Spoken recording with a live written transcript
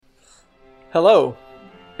Hello,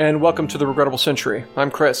 and welcome to The Regrettable Century.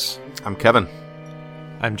 I'm Chris. I'm Kevin.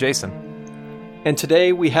 I'm Jason. And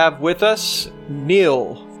today we have with us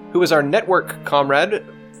Neil, who is our network comrade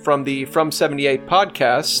from the From 78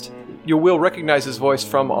 podcast. You will recognize his voice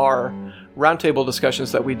from our roundtable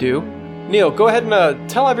discussions that we do. Neil, go ahead and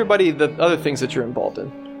tell everybody the other things that you're involved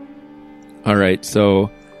in. All right,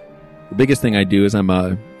 so the biggest thing I do is I'm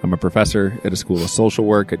a professor at a school of social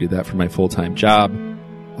work. I do that for my full-time job.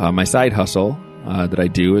 My side hustle that I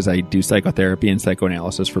do is I do psychotherapy and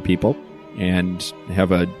psychoanalysis for people, and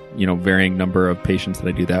have a varying number of patients that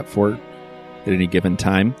I do that for at any given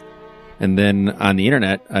time. And then on the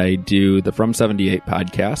internet, I do the From 78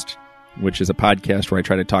 podcast, which is a podcast where I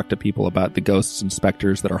try to talk to people about the ghosts and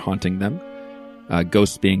specters that are haunting them.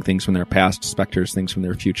 Ghosts being things from their past, specters things from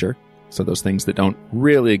their future. So those things that don't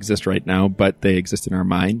really exist right now, but they exist in our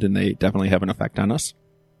mind, and they definitely have an effect on us.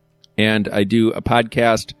 And I do a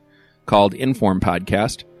podcast called Inform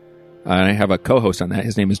Podcast. I have a co-host on that.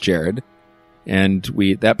 His name is Jared. And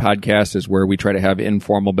that podcast is where we try to have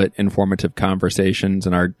informal but informative conversations,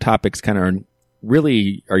 and our topics kind of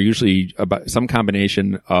are usually about some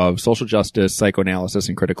combination of social justice, psychoanalysis,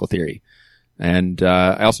 and critical theory. And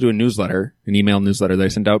I also do a newsletter, an email newsletter that I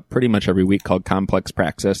send out pretty much every week called Complex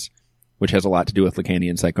Praxis, which has a lot to do with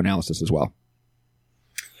Lacanian psychoanalysis as well.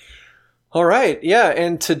 All right, yeah,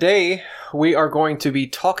 and today we are going to be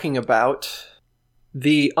talking about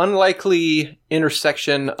the unlikely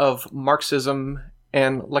intersection of Marxism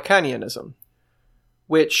and Lacanianism,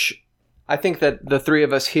 which I think that the three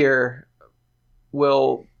of us here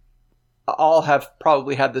will all have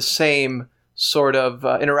probably had the same sort of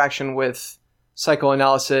interaction with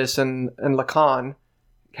psychoanalysis and Lacan,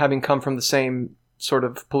 having come from the same sort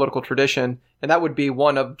of political tradition, and that would be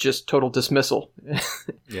one of just total dismissal,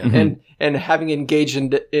 and having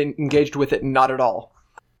engaged with it not at all.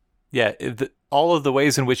 Yeah, all of the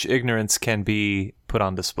ways in which ignorance can be put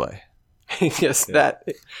on display. Yes, yeah. That.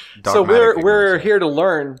 So Dogmatic we're here to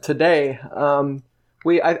learn today.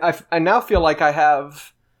 I now feel like I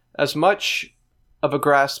have as much of a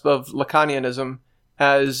grasp of Lacanianism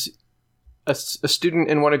as a student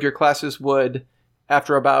in one of your classes would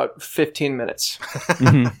after about 15 minutes.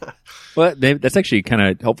 Mm-hmm. Well, that's actually kind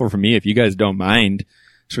of helpful for me, if you guys don't mind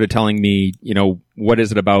sort of telling me, what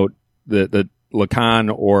is it about the Lacan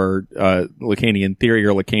or Lacanian theory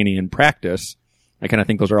or Lacanian practice. I kind of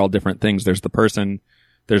think those are all different things. There's the person,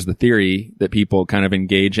 there's the theory that people kind of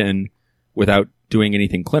engage in without doing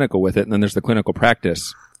anything clinical with it, and then there's the clinical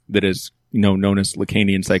practice that is, known as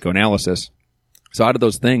Lacanian psychoanalysis. So out of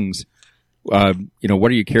those things, what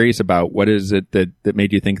are you curious about? What is it that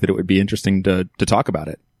made you think that it would be interesting to talk about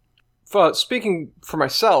it? Speaking for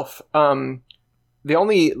myself, the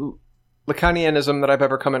only Lacanianism that I've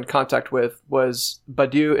ever come in contact with was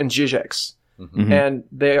Badiou and Zizek's. Mm-hmm. And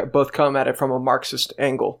they both come at it from a Marxist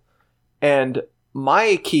angle. And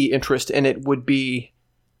my key interest in it would be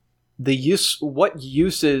what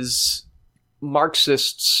uses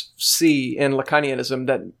Marxists see in Lacanianism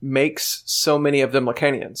that makes so many of them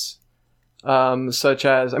Lacanians. Such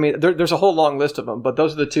as, there's a whole long list of them, but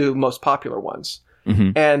those are the two most popular ones.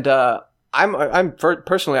 Mm-hmm. And I'm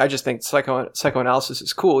personally, I just think psychoanalysis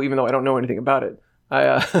is cool, even though I don't know anything about it.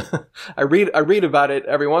 I read about it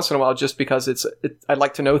every once in a while just because I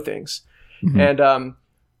like to know things. Mm-hmm. And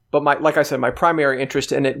but like I said, my primary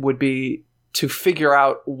interest in it would be to figure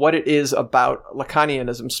out what it is about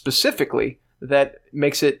Lacanianism specifically that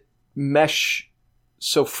makes it mesh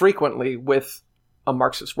so frequently with a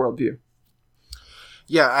Marxist worldview.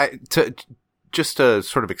 Yeah, just to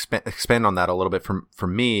sort of expand on that a little bit, for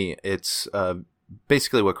me, it's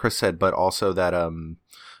basically what Chris said, but also that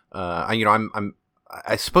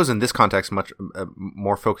I suppose in this context much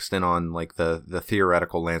more focused in on like the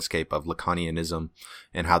theoretical landscape of Lacanianism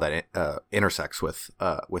and how that intersects with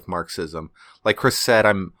Marxism. Like Chris said,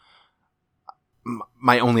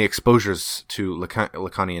 my only exposures to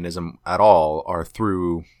Lacanianism at all are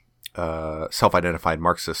through self-identified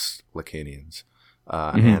Marxist Lacanians.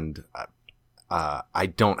 And I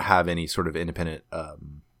don't have any sort of independent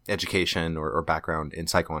education or background in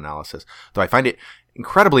psychoanalysis, though I find it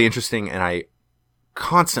incredibly interesting, and I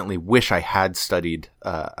constantly wish I had studied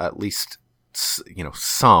at least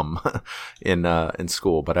some in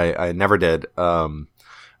school, but I never did.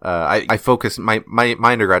 I focused my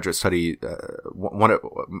undergraduate study.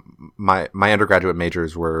 My undergraduate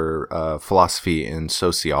majors were philosophy and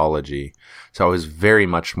sociology, so I was very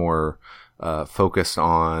much more focused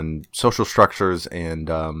on social structures, and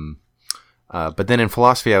but then in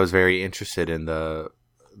philosophy I was very interested in the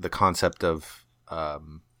concept of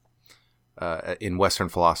in Western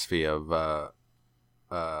philosophy of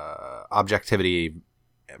objectivity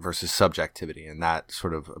versus subjectivity, and that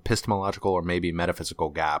sort of epistemological or maybe metaphysical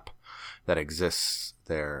gap that exists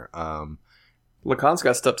there. Lacan's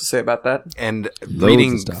got stuff to say about that. And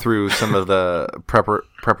reading through some of the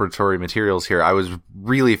preparatory materials here, I was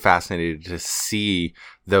really fascinated to see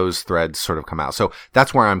those threads sort of come out. So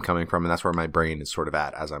that's where I'm coming from, and that's where my brain is sort of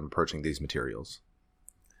at as I'm approaching these materials.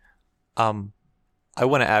 I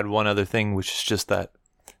want to add one other thing, which is just that,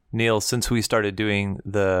 Neil, since we started doing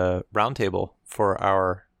the roundtable for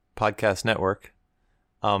our podcast network,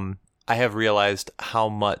 I have realized how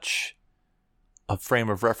much a frame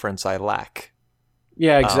of reference I lack.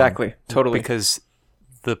 Yeah, exactly. Totally. Because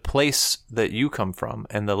the place that you come from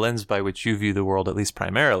and the lens by which you view the world, at least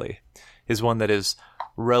primarily, is one that is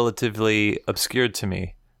relatively obscured to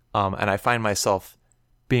me. And I find myself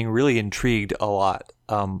being really intrigued a lot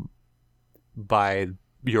by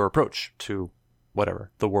your approach to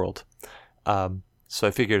whatever, the world. So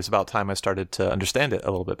I figured it's about time I started to understand it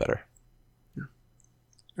a little bit better.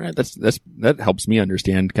 All right, that helps me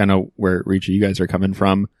understand kind of where Richie, you guys are coming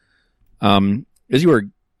from. As you were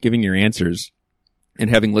giving your answers and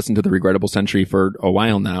having listened to The Regrettable Century for a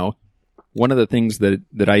while now, one of the things that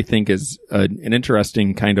I think is an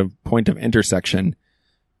interesting kind of point of intersection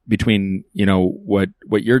between,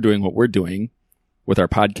 what you're doing, what we're doing with our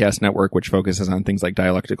podcast network, which focuses on things like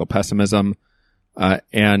dialectical pessimism,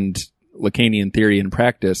 and Lacanian theory and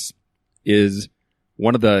practice, is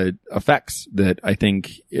one of the effects that I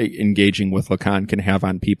think engaging with Lacan can have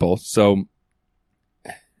on people. So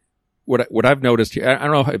what I've noticed here, I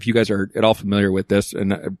don't know if you guys are at all familiar with this,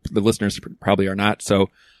 and the listeners probably are not. So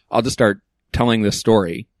I'll just start telling this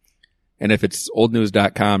story. And if it's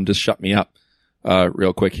oldnews.com, just shut me up,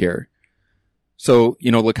 real quick here. So,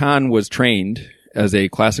 Lacan was trained as a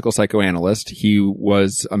classical psychoanalyst. He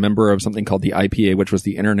was a member of something called the IPA, which was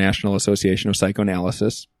the International Association of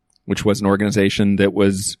Psychoanalysis, which was an organization that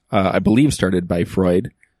was, I believe, started by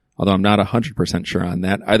Freud, although I'm not 100% sure on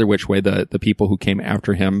that. Either which way, the people who came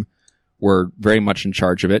after him were very much in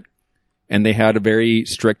charge of it. And they had a very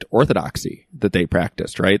strict orthodoxy that they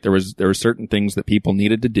practiced, right? There were certain things that people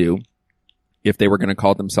needed to do if they were going to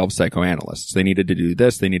call themselves psychoanalysts. They needed to do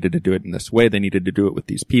this. They needed to do it in this way. They needed to do it with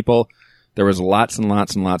these people. There was lots and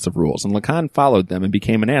lots and lots of rules. And Lacan followed them and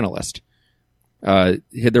became an analyst.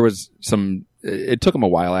 There was it took him a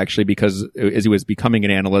while, actually, because as he was becoming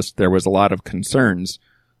an analyst, there was a lot of concerns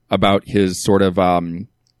about his sort of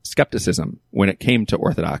skepticism when it came to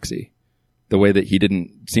orthodoxy. The way that he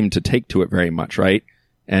didn't seem to take to it very much, right?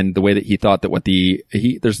 And the way that he thought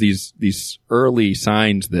that there's these early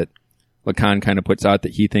signs that Lacan kind of puts out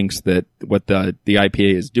that he thinks that what the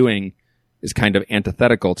IPA is doing is kind of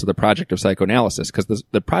antithetical to the project of psychoanalysis, because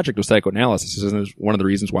the project of psychoanalysis is one of the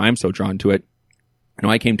reasons why I'm so drawn to it.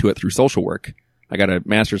 I came to it through social work. I got a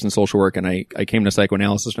master's in social work, and I came to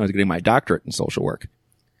psychoanalysis when I was getting my doctorate in social work.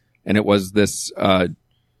 And it was this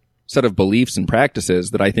set of beliefs and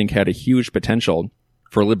practices that I think had a huge potential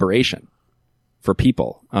for liberation for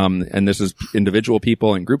people. And this is individual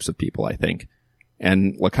people and groups of people, I think.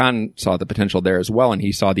 And Lacan saw the potential there as well, and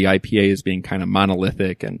he saw the IPA as being kind of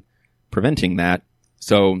monolithic and preventing that.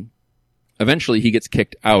 So eventually he gets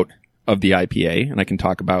kicked out of the IPA, and I can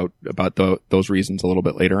talk about those reasons a little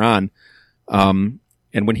bit later on. And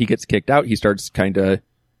when he gets kicked out, he starts kind of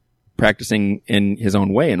practicing in his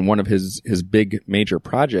own way. And one of his big major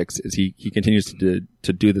projects is he continues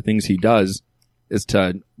to do the things he does is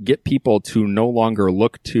to get people to no longer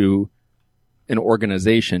look to an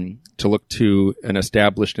organization, to look to an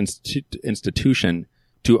established institution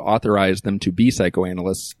to authorize them to be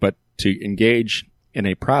psychoanalysts, but to engage in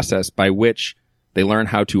a process by which they learn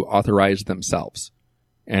how to authorize themselves.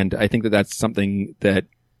 And I think that that's something that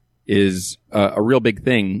is a real big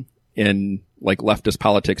thing in like leftist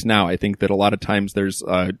politics now. I think that a lot of times there's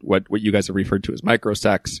what you guys have referred to as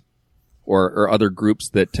microsects or other groups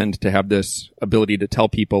that tend to have this ability to tell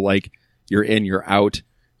people like you're in, you're out,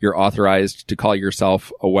 you're authorized to call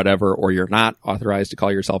yourself a whatever, or you're not authorized to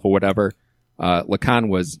call yourself a whatever. Lacan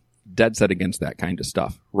was dead set against that kind of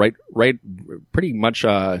stuff. Right, pretty much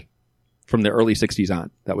from the early 60s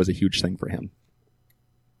on. That was a huge thing for him.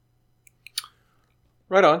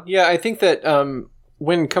 Right on. Yeah, I think that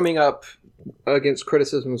when coming up against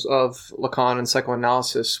criticisms of Lacan and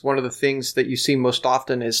psychoanalysis, one of the things that you see most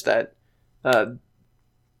often is that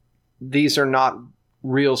these are not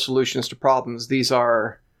real solutions to problems. These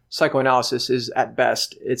are psychoanalysis is at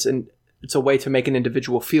best it's a way to make an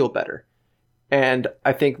individual feel better. And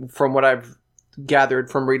I think from what I've gathered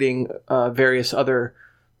from reading various other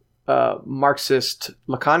Marxist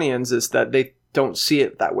Lacanians is that they don't see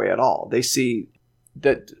it that way at all. They see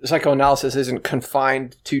that psychoanalysis isn't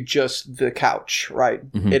confined to just the couch, right?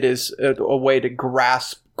 Mhm. It is a way to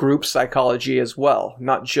grasp group psychology as well,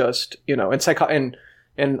 not just, and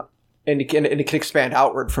it can expand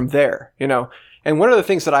outward from there, And one of the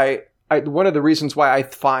things that one of the reasons why I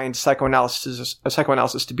find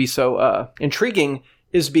psychoanalysis to be so intriguing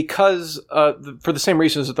is because for the same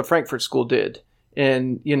reasons that the Frankfurt School did.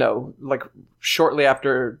 And, like shortly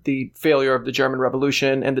after the failure of the German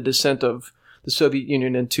Revolution and the descent of the Soviet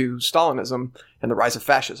Union into Stalinism and the rise of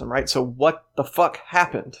fascism, right? So what the fuck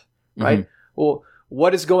happened, right? Mm-hmm. Well,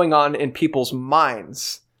 what is going on in people's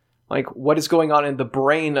minds? Like, what is going on in the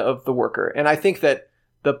brain of the worker? And I think that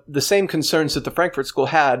the same concerns that the Frankfurt School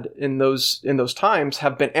had in those times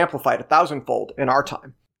have been amplified 1,000-fold in our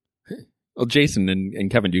time. Well, Jason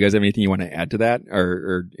and Kevin, do you guys have anything you want to add to that,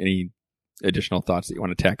 or any additional thoughts that you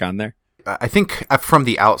want to tack on there? I think from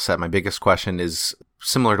the outset, my biggest question is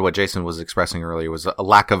similar to what Jason was expressing earlier, was a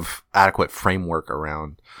lack of adequate framework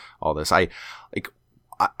around all this. I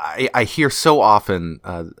hear so often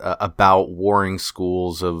about warring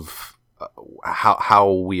schools of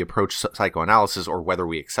how we approach psychoanalysis, or whether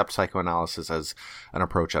we accept psychoanalysis as an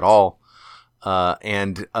approach at all. I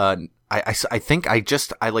think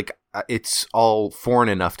it's all foreign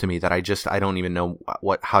enough to me that I don't even know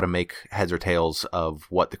how to make heads or tails of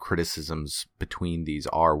what the criticisms between these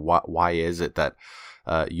are. Why is it that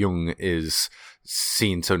Jung is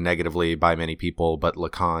seen so negatively by many people, but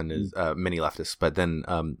Lacan is many leftists, but then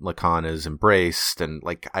Lacan is embraced, and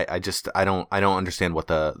I don't understand what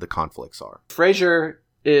the conflicts are. Fraser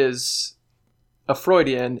is a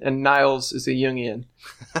Freudian and Niles is a Jungian,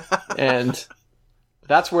 and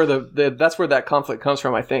that's where that conflict comes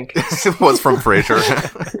from, I think. It was from Fraser.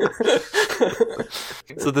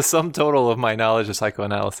 So the sum total of my knowledge of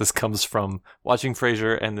psychoanalysis comes from watching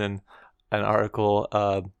Frasier and then an article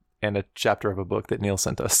and a chapter of a book that Neil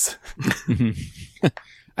sent us.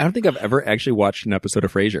 I don't think I've ever actually watched an episode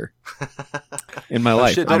of Frasier in my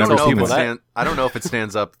life. Shit, I don't know if it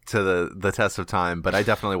stands up to the test of time, but I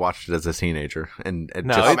definitely watched it as a teenager, and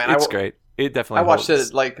it's great. It definitely. I watched holds.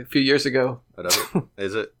 it like a few years ago.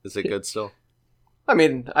 Is it good still? I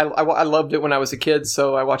mean, I loved it when I was a kid,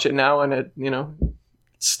 so I watch it now, and it's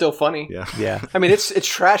still funny. Yeah. I mean, it's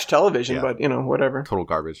trash television, but whatever. Total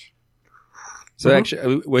garbage. So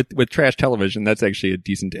actually, with trash television, that's actually a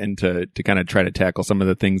decent end to kind of try to tackle some of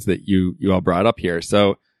the things that you all brought up here.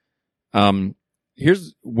 So,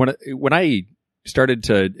 here's when I started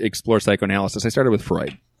to explore psychoanalysis, I started with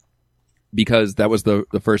Freud, because that was the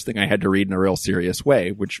first thing I had to read in a real serious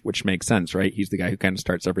way, which makes sense, right? He's the guy who kind of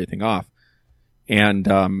starts everything off. And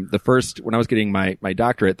when I was getting my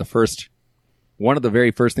doctorate, one of the very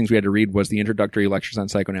first things we had to read was the Introductory Lectures on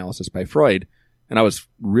Psychoanalysis by Freud. And I was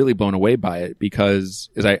really blown away by it, because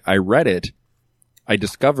as I read it, I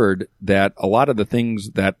discovered that a lot of the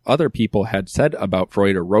things that other people had said about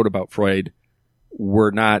Freud or wrote about Freud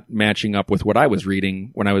were not matching up with what I was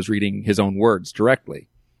reading when I was reading his own words directly.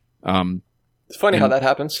 It's funny how that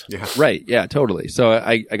happens. Yeah. Right. Yeah, totally. So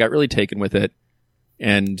I got really taken with it,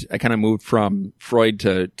 and I kind of moved from Freud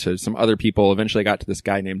to some other people. Eventually I got to this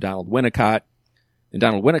guy named Donald Winnicott. And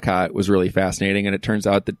Donald Winnicott was really fascinating, and it turns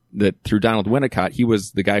out that through Donald Winnicott, he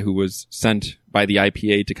was the guy who was sent by the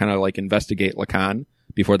IPA to kind of like investigate Lacan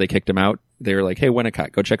before they kicked him out. They were like, "Hey,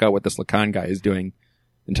 Winnicott, go check out what this Lacan guy is doing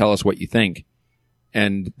and tell us what you think."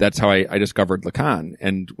 And that's how I discovered Lacan.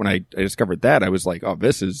 And when I discovered that, I was like, "Oh,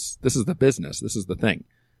 this is the business. This is the thing."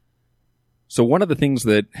 So one of the things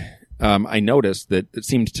that I noticed that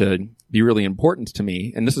seemed to be really important to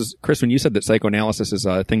me, and this is, Chris, when you said that psychoanalysis is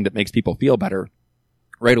a thing that makes people feel better,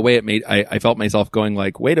 right away I felt myself going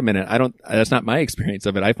like, wait a minute, that's not my experience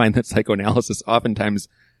of it. I find that psychoanalysis oftentimes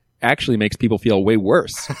actually makes people feel way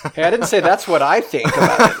worse. Hey, I didn't say that's what I think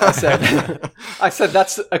about it. I said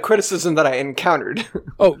that's a criticism that I encountered.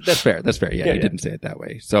 Oh, that's fair. Yeah, you didn't say it that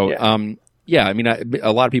way. So, I mean,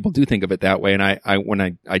 a lot of people do think of it that way. And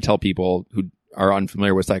when I tell people who are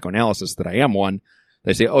unfamiliar with psychoanalysis that I am one,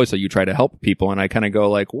 they say, "Oh, so you try to help people?" And I kind of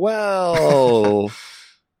go like, well,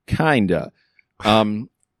 kinda.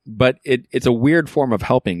 But it's a weird form of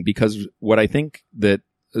helping, because what I think that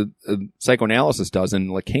psychoanalysis does, and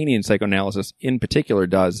Lacanian psychoanalysis in particular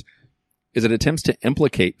does, is it attempts to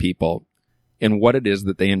implicate people in what it is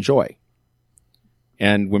that they enjoy.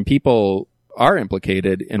 And when people are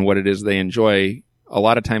implicated in what it is they enjoy, a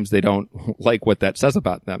lot of times they don't like what that says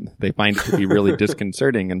about them. They find it to be really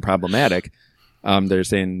disconcerting and problematic. They're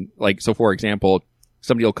saying, like, so for example,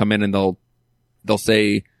 somebody will come in and they'll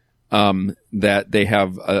say that they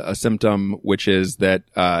have a symptom, which is that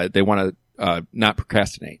they want to not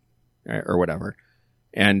procrastinate or whatever.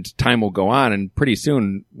 And time will go on, and pretty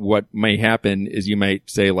soon what may happen is you might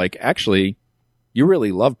say, like, actually, you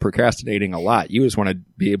really love procrastinating a lot. You just want to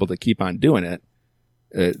be able to keep on doing it.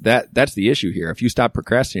 That's the issue here. If you stop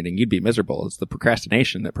procrastinating, you'd be miserable. It's the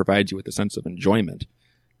procrastination that provides you with a sense of enjoyment.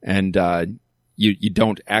 And you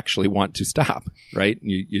don't actually want to stop, right?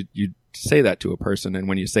 You say that to a person, and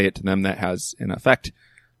when you say it to them, that has an effect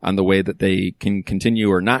on the way that they can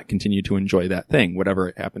continue or not continue to enjoy that thing, whatever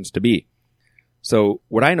it happens to be. So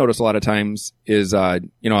what I notice a lot of times is, I'll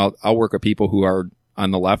work with people who are on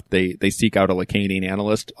the left. They seek out a Lacanian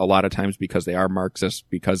analyst a lot of times because they are Marxists,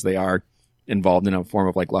 because they are involved in a form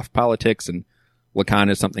of like left politics, and Lacan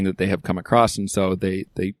is something that they have come across. And so they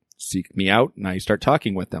seek me out, and I start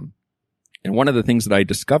talking with them. And one of the things that I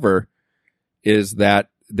discover is that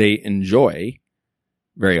they enjoy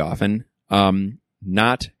very often,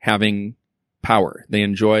 not having power. They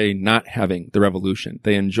enjoy not having the revolution.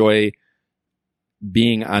 They enjoy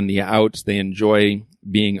being on the outs. They enjoy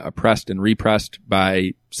being oppressed and repressed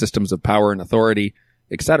by systems of power and authority,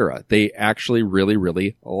 etc. They actually really,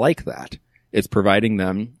 really like that. It's providing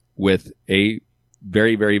them with a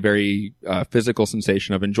very, very, very physical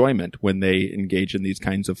sensation of enjoyment when they engage in these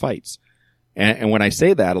kinds of fights. And when I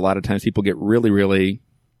say that, a lot of times people get really, really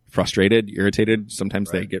frustrated, irritated.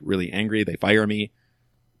 Sometimes they get really angry. They fire me.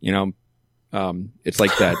 It's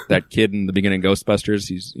like that kid in the beginning of Ghostbusters.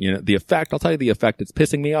 He's, the effect, I'll tell you the effect. It's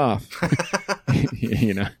pissing me off,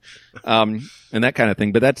 and that kind of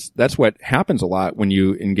thing. But that's what happens a lot when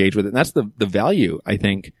you engage with it. And that's the value, I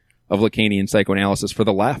think, of Lacanian psychoanalysis for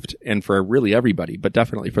the left and for really everybody, but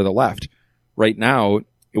definitely for the left. Right now,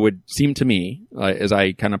 it would seem to me, as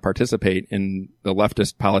I kind of participate in the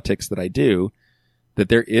leftist politics that I do, that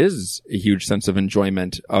there is a huge sense of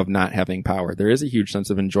enjoyment of not having power. There is a huge sense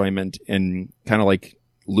of enjoyment in kind of like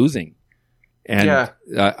losing. And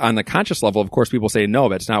on the conscious level, of course, people say, no,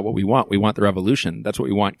 that's not what we want. We want the revolution. That's what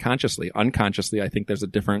we want consciously. Unconsciously, I think there's a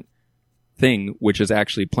different thing which is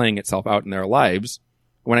actually playing itself out in their lives.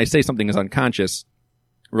 When I say something is unconscious,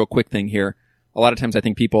 real quick thing here, a lot of times I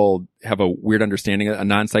think people have a weird understanding, a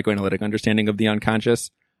non-psychoanalytic understanding of the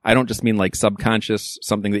unconscious. I don't just mean like subconscious,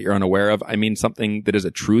 something that you're unaware of. I mean something that is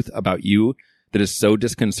a truth about you that is so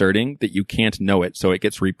disconcerting that you can't know it. So it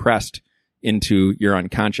gets repressed into your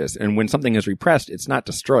unconscious. And when something is repressed, it's not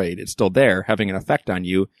destroyed. It's still there, having an effect on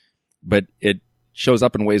you, but it shows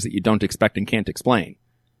up in ways that you don't expect and can't explain,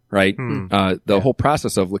 right? The whole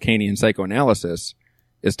process of Lacanian psychoanalysis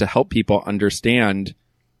is to help people understand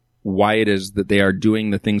why it is that they are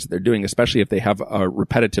doing the things that they're doing, especially if they have a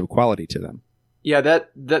repetitive quality to them. Yeah,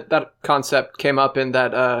 that concept came up in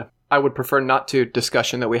that I would prefer not to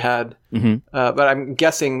discussion that we had. But I'm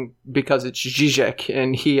guessing because it's Zizek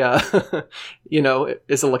and he,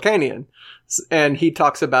 is a Lacanian. And he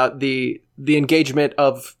talks about the engagement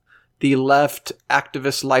of the left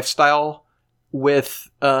activist lifestyle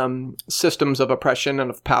with systems of oppression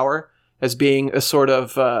and of power as being a sort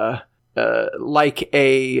of like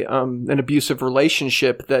an abusive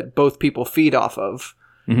relationship that both people feed off of.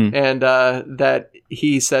 And that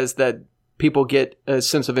he says that people get a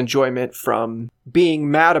sense of enjoyment from being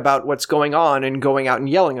mad about what's going on and going out and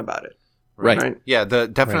yelling about it. Right. Yeah.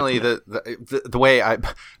 The way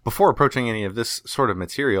before approaching any of this sort of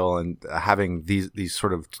material and having these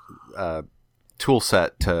sort of tool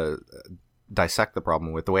set to dissect the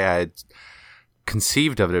problem with, the way I had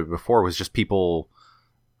conceived of it before was just people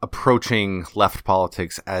approaching left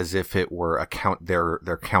politics as if it were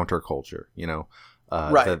their counterculture,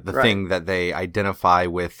 the thing that they identify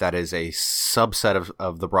with that is a subset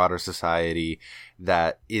of the broader society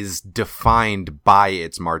that is defined by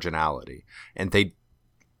its marginality. And they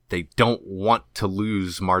don't want to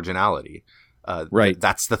lose marginality.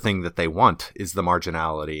 That's the thing that they want, is the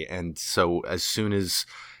marginality. And so as soon as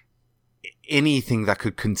anything that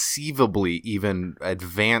could conceivably even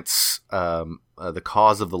advance the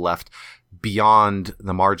cause of the left beyond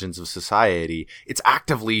the margins of society, it's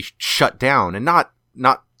actively shut down. And not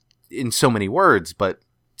in so many words, but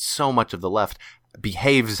so much of the left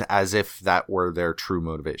behaves as if that were their true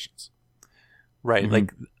motivations. Right.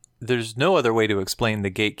 Like, there's no other way to explain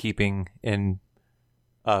the gatekeeping and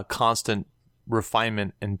constant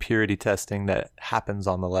refinement and purity testing that happens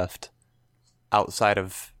on the left outside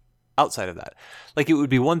of that. Like, it would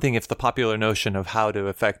be one thing if the popular notion of how to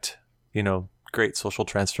affect, great social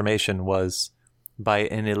transformation was by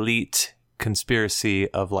an elite conspiracy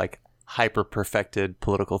of like hyper perfected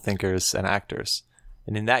political thinkers and actors.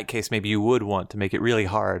 And in that case, maybe you would want to make it really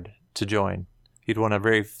hard to join. You'd want a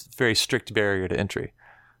very, very strict barrier to entry.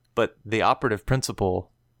 But the operative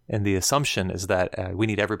principle and the assumption is that we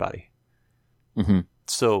need everybody.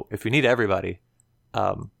 So if we need everybody,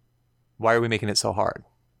 why are we making it so hard?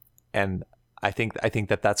 And I think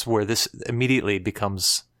that that's where this immediately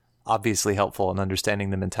becomes obviously helpful in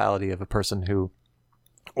understanding the mentality of a person who,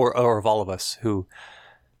 or of all of us who,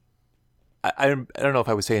 I don't know if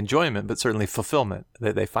I would say enjoyment, but certainly fulfillment,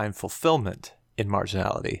 that they find fulfillment in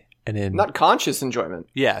marginality and in not conscious enjoyment.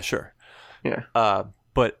 Yeah, sure. Yeah.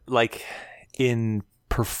 But like in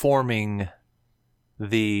performing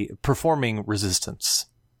resistance.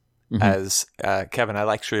 Mm-hmm. As Kevin,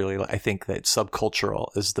 I think that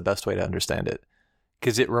subcultural is the best way to understand it,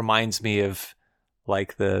 because it reminds me of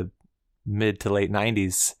like the mid to late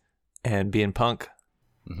 90s and being punk.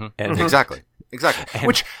 Mm-hmm. And exactly. And,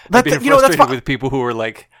 which that being frustrated with people who were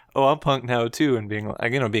like, "Oh, I'm punk now too," and being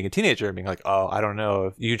like, being a teenager and being like, "Oh, I don't know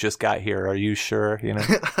if you just got here. Are you sure?" Yeah.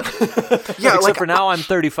 Except for now, I'm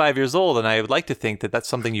 35 years old, and I would like to think that that's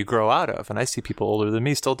something you grow out of. And I see people older than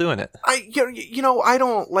me still doing it. I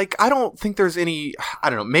don't think there's any. I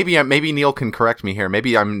don't know. Maybe Neil can correct me here.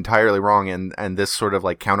 Maybe I'm entirely wrong, and this sort of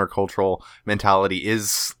like countercultural mentality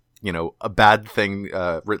is a bad thing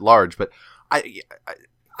writ large. But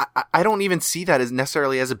I don't even see that as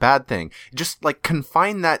necessarily as a bad thing. Just like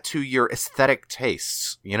confine that to your aesthetic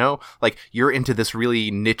tastes, like you're into this really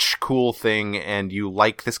niche, cool thing and you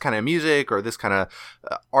like this kind of music or this kind of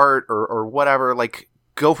art or whatever. Like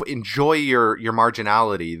go enjoy your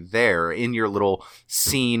marginality there in your little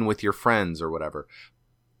scene with your friends or whatever.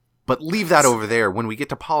 But leave that over there. When we get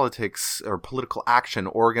to politics or political action,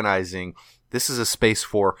 organizing, this is a space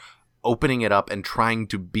for opening it up and trying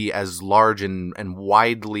to be as large and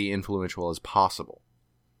widely influential as possible.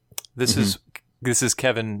 This is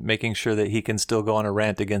Kevin making sure that he can still go on a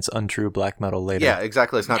rant against untrue black metal later. Yeah,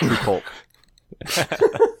 exactly. It's not true cult.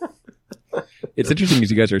 It's interesting as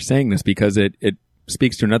you guys are saying this, because it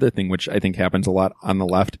speaks to another thing which I think happens a lot on the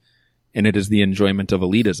left, and it is the enjoyment of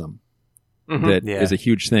elitism. Mm-hmm. That is a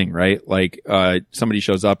huge thing, right? Like somebody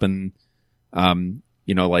shows up and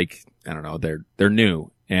like, I don't know, they're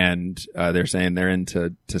new. And they're saying they're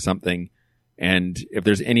into something. And if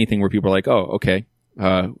there's anything where people are like, oh, okay,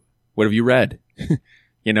 what have you read?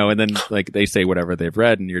 And then like they say whatever they've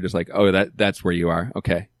read, and you're just like, oh, that's where you are.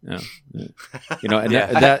 Okay. And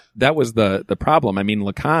that was the problem. I mean,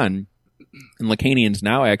 Lacan and Lacanians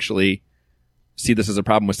now actually see this as a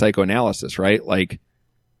problem with psychoanalysis, right? Like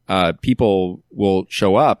people will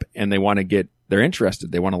show up and they're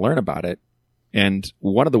interested. They want to learn about it. And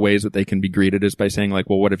one of the ways that they can be greeted is by saying like,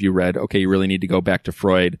 well, what have you read? Okay, you really need to go back to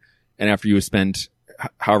Freud. And after you spent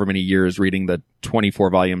however many years reading the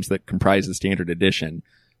 24 volumes that comprise the standard edition,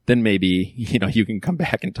 then maybe, you can come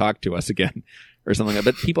back and talk to us again or something like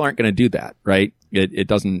that. But people aren't going to do that, right? They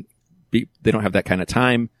don't have that kind of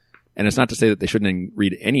time. And it's not to say that they shouldn't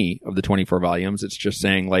read any of the 24 volumes. It's just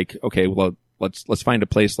saying like, okay, well, let's find a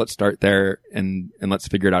place. Let's start there and let's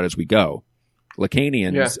figure it out as we go.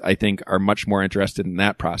 Lacanians, I think, are much more interested in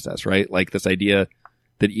that process, right? Like this idea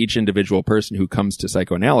that each individual person who comes to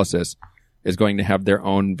psychoanalysis is going to have their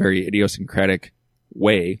own very idiosyncratic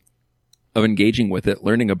way of engaging with it,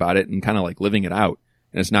 learning about it, and kind of like living it out.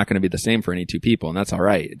 And it's not going to be the same for any two people, and that's all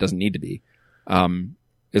right. It doesn't need to be.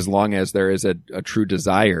 As long as there is a true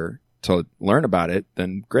desire to learn about it,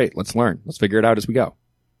 then great, let's learn. Let's figure it out as we go.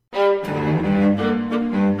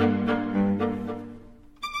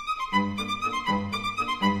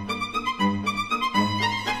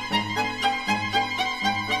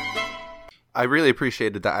 I really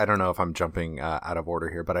appreciated that. I don't know if I'm jumping out of order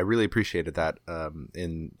here, but I really appreciated that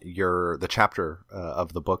in the chapter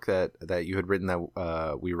of the book that you had written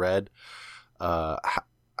that we read.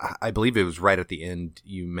 I believe it was right at the end.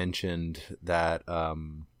 You mentioned that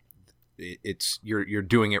you're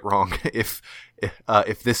doing it wrong. If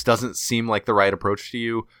this doesn't seem like the right approach to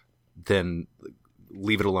you, then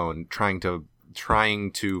leave it alone. Trying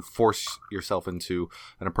to force yourself into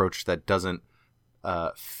an approach that doesn't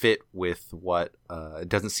fit with what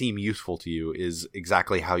doesn't seem useful to you is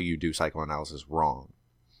exactly how you do psychoanalysis wrong,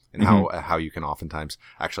 and how you can oftentimes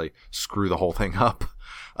actually screw the whole thing up.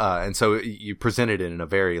 And so you present it in a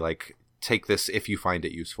very like, take this if you find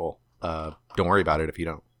it useful. Don't worry about it if you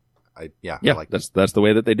don't. I like that's the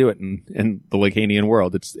way that they do it in the Lacanian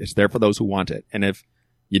world. It's there for those who want it, and if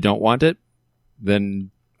you don't want it,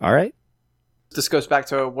 then all right. This goes back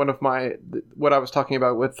to what I was talking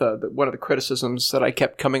about with one of the criticisms that I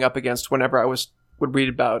kept coming up against whenever I would read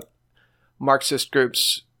about Marxist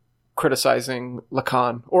groups criticizing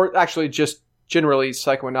Lacan, or actually just generally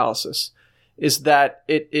psychoanalysis, is that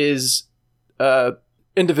it is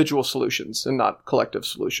individual solutions and not collective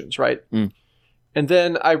solutions, right? Mm. And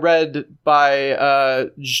then I read by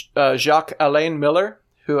Jacques Alain Miller,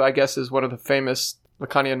 who I guess is one of the famous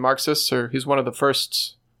Lacanian Marxists, or he's one of the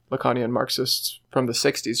first Lacanian Marxists from the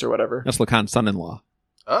 60s or whatever. That's Lacan's son-in-law.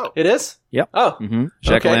 Oh. It is? Yep. Oh. Mm-hmm.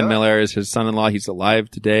 Jacques Okay. Alain Miller is his son-in-law. He's alive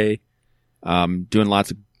today, doing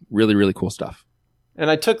lots of really, really cool stuff. And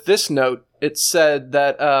I took this note. It said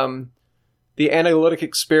that the analytic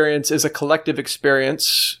experience is a collective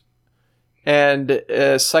experience, and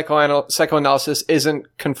psychoanalysis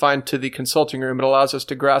isn't confined to the consulting room. It allows us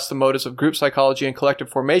to grasp the motives of group psychology and collective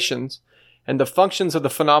formations, and the functions of the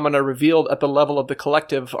phenomena revealed at the level of the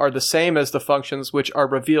collective are the same as the functions which are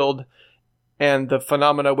revealed and the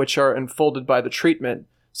phenomena which are unfolded by the treatment.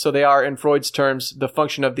 So they are, in Freud's terms, the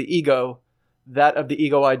function of the ego, that of the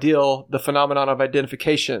ego ideal, the phenomenon of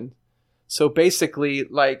identification. So basically,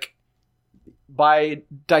 like, by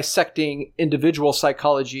dissecting individual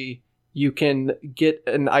psychology, you can get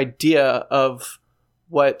an idea of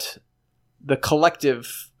what the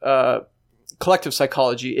collective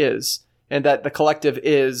psychology is, and that the collective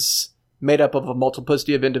is made up of a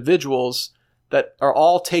multiplicity of individuals that are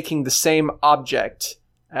all taking the same object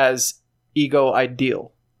as ego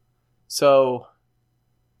ideal. So,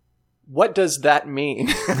 what does that mean?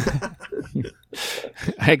 I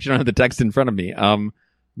actually don't have the text in front of me.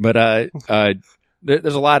 But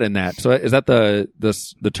there's a lot in that. So is that the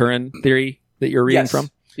Turin theory that you're reading from?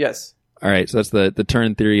 Yes. All right. So that's the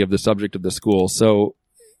Turin theory of the subject of the school. So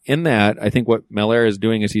in that, I think what Miller is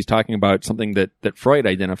doing is he's talking about something that Freud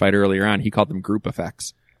identified earlier on. He called them group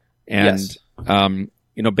effects. And,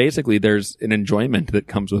 basically there's an enjoyment that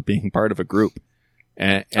comes with being part of a group.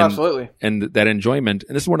 And Absolutely. And that enjoyment,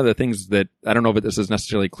 and this is one of the things that I don't know if this is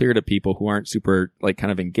necessarily clear to people who aren't super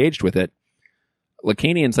kind of engaged with it.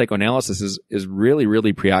 Lacanian psychoanalysis is really,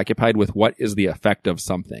 really preoccupied with what is the effect of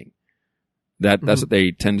something. That's what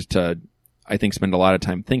they tend to, I think, spend a lot of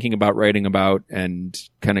time thinking about, writing about, and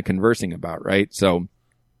kind of conversing about, right? So,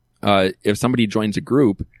 if somebody joins a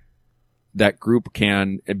group, that group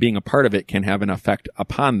being a part of it can have an effect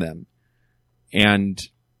upon them. And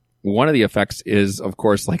one of the effects is, of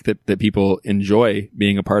course, like that people enjoy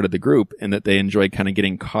being a part of the group and that they enjoy kind of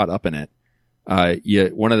getting caught up in it.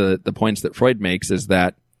 One of the points that Freud makes is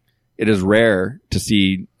that it is rare to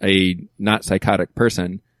see a not psychotic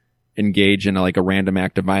person engage in a random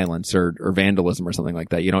act of violence or vandalism or something like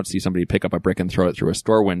that. You don't see somebody pick up a brick and throw it through a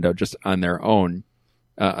store window just on their own,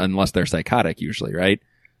 unless they're psychotic usually, right?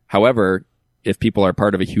 However, if people are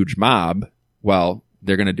part of a huge mob, well,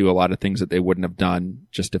 they're going to do a lot of things that they wouldn't have done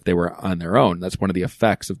just if they were on their own. That's one of the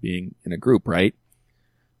effects of being in a group, right?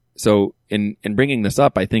 So in bringing this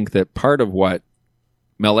up, I think that part of what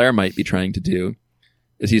Miller might be trying to do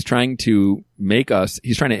is he's trying to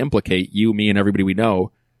implicate you, me, and everybody we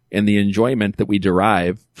know in the enjoyment that we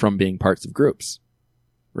derive from being parts of groups,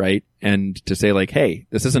 right? And to say hey,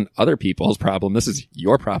 this isn't other people's problem. This is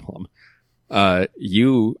your problem.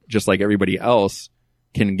 You, just like everybody else,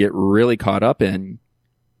 can get really caught up in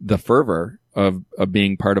the fervor of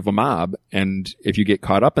being part of a mob. And if you get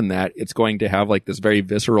caught up in that, it's going to have this very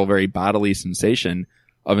visceral, very bodily sensation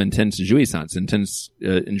of intense jouissance, intense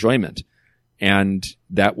enjoyment. And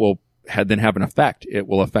that will then have an effect. It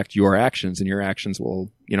will affect your actions, and your actions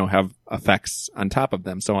will, have effects on top of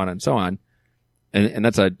them, so on and so on. And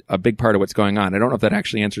that's a big part of what's going on. I don't know if that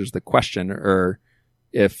actually answers the question or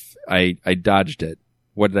if I dodged it.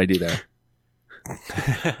 What did I do there?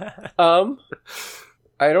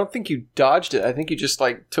 I don't think you dodged it. I think you just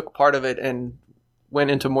took part of it and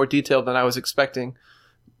went into more detail than I was expecting.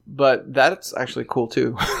 But that's actually cool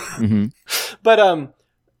too. Mm-hmm. But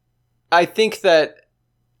I think that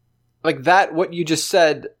what you just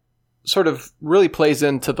said sort of really plays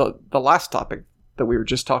into the last topic that we were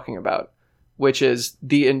just talking about, which is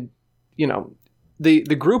the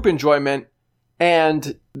group enjoyment.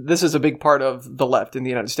 And this is a big part of the left in the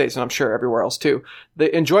United States, and I'm sure everywhere else too.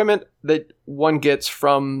 The enjoyment that one gets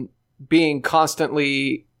from being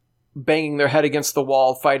constantly banging their head against the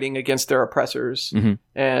wall, fighting against their oppressors,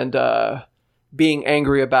 and being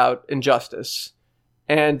angry about injustice.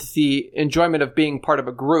 And the enjoyment of being part of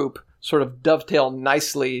a group sort of dovetail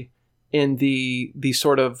nicely in the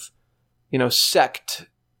sort of, sect,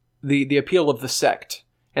 the appeal of the sect.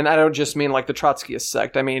 And I don't just mean the Trotskyist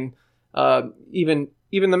sect. I mean, even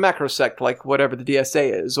the macro sect, whatever the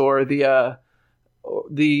DSA is, or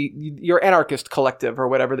your anarchist collective or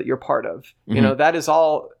whatever that you're part of. Mm-hmm. That is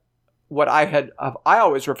all what I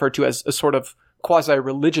always referred to as a sort of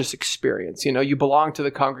quasi-religious experience. You belong to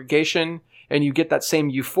the congregation and you get that same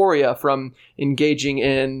euphoria from engaging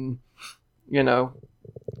in,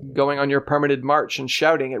 going on your permitted march and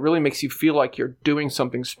shouting. It really makes you feel like you're doing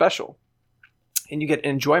something special, and you get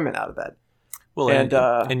enjoyment out of that. Well,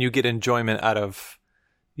 and you get enjoyment out of,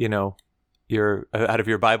 your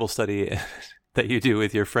Bible study that you do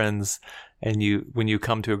with your friends, and when you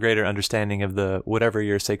come to a greater understanding of whatever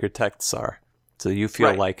your sacred texts are. So you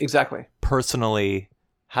feel like exactly personally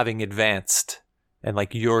having advanced, and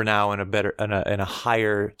like you're now in a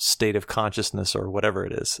higher state of consciousness or whatever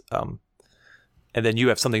it is. And then you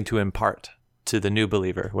have something to impart to the new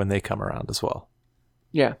believer when they come around as well.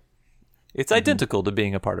 Yeah. It's identical to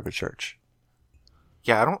being a part of a church.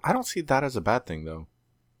 Yeah, I don't see that as a bad thing though.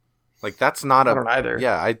 Like that's not I don't either.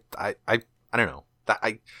 Yeah, I don't know.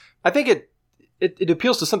 I think it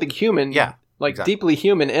appeals to something human. Yeah. Like exactly. deeply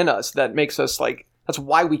human in us that makes us like, that's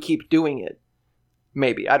why we keep doing it.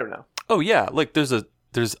 Maybe. I don't know. Oh yeah. Like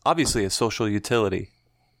there's obviously a social utility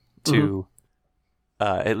to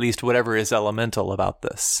at least whatever is elemental about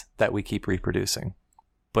this that we keep reproducing.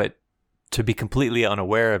 But to be completely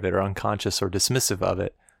unaware of it or unconscious or dismissive of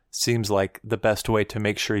it seems like the best way to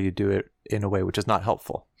make sure you do it in a way which is not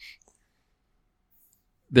helpful.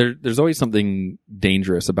 There's always something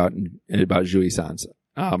dangerous about jouissance.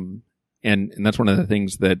 And that's one of the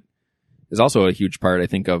things that is also a huge part, I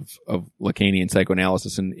think, of Lacanian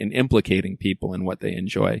psychoanalysis and in implicating people in what they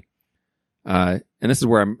enjoy. And this is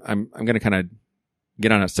where I'm going to kind of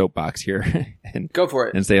get on a soapbox here and go for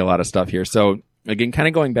it and say a lot of stuff here. So again, kind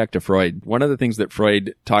of going back to Freud, one of the things that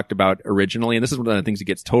Freud talked about originally, and this is one of the things that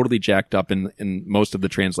gets totally jacked up in most of the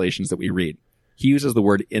translations that we read. He uses the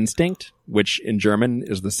word instinct, which in German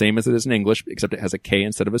is the same as it is in English, except it has a K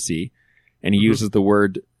instead of a C. And he uses the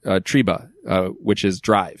word Triebe, which is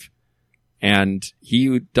drive. And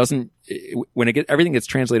he doesn't, everything gets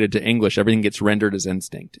translated to English, everything gets rendered as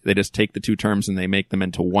instinct. They just take the two terms and they make them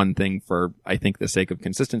into one thing for, I think, the sake of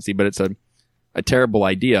consistency. But it's a terrible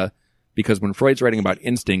idea, because when Freud's writing about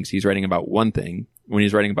instincts, he's writing about one thing. When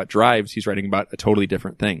he's writing about drives, he's writing about a totally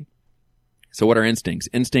different thing. So what are instincts?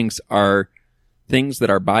 Instincts are things that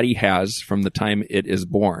our body has from the time it is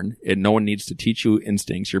born. And no one needs to teach you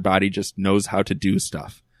instincts. Your body just knows how to do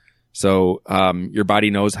stuff. So your body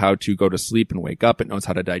knows how to go to sleep and wake up. It knows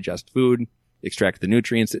how to digest food, extract the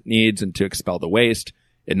nutrients it needs, and to expel the waste.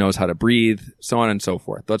 It knows how to breathe, so on and so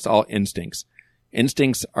forth. That's all instincts.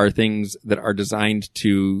 Instincts are things that are designed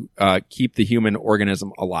to keep the human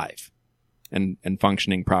organism alive and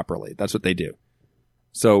functioning properly. That's what they do.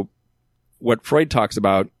 So what Freud talks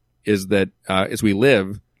about is that as we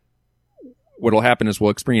live, what will happen is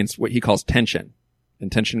we'll experience what he calls tension.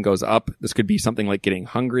 And tension goes up. This could be something like getting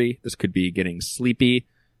hungry. This could be getting sleepy.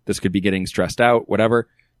 This could be getting stressed out, whatever.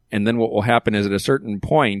 And then what will happen is at a certain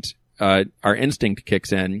point, our instinct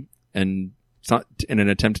kicks in, and in an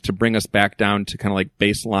attempt to bring us back down to kind of like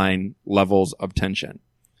baseline levels of tension.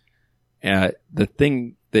 The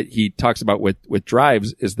thing that he talks about with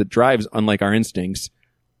drives is that drives, unlike our instincts,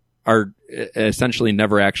 are essentially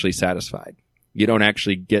never actually satisfied. You don't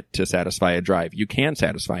actually get to satisfy a drive. You can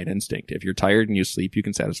satisfy an instinct. If you're tired and you sleep, you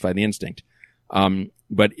can satisfy the instinct.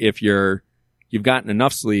 But if you've gotten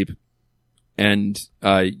enough sleep and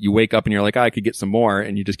you wake up and you're like, I could get some more,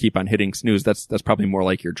 and you just keep on hitting snooze, that's probably more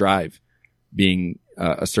like your drive being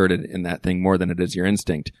asserted in that thing more than it is your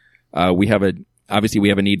instinct. Obviously we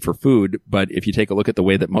have a need for food, but if you take a look at the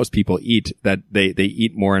way that most people eat, that they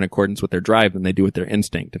eat more in accordance with their drive than they do with their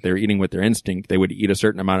instinct. If they're eating with their instinct, they would eat a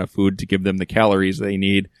certain amount of food to give them the calories they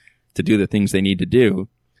need to do the things they need to do.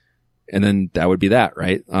 And then that would be that,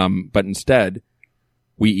 right? But instead,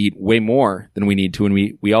 we eat way more than we need to. And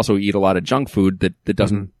we also eat a lot of junk food that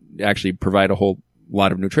doesn't actually provide a whole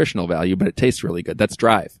lot of nutritional value, but it tastes really good. That's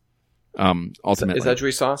drive. Ultimately. Is that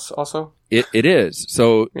jouissance also? It is.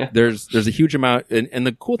 So yeah. There's a huge amount, and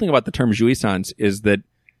the cool thing about the term jouissance is that,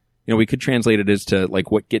 we could translate it as to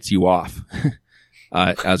like what gets you off,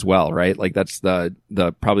 as well, right? Like that's the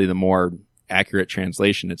probably the more accurate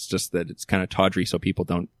translation. It's just that it's kind of tawdry, so people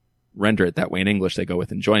don't render it that way in English. They go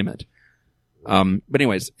with enjoyment. But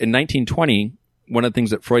anyways, in 1920, one of the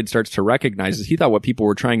things that Freud starts to recognize is he thought what people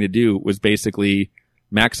were trying to do was basically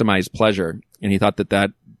maximize pleasure. And he thought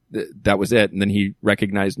that was it. And then he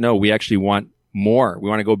recognized, no, we actually want more. We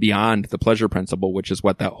want to go beyond the pleasure principle, which is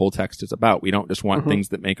what that whole text is about. We don't just want things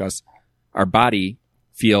that make our body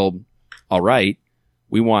feel all right.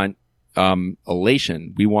 We want,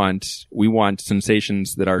 elation. We want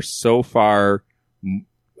sensations that are so far,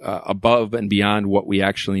 above and beyond what we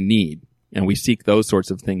actually need. And we seek those sorts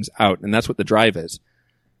of things out. And that's what the drive is.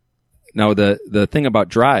 Now, the thing about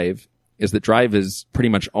drive is that drive is pretty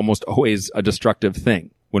much almost always a destructive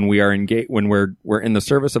thing. When we are engaged, when we're in the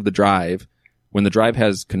service of the drive, when the drive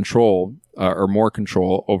has control, or more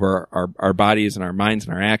control over our bodies and our minds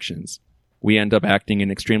and our actions, we end up acting in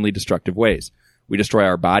extremely destructive ways. We destroy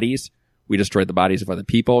our bodies. We destroy the bodies of other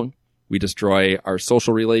people. We destroy our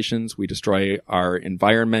social relations. We destroy our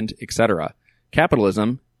environment, etc.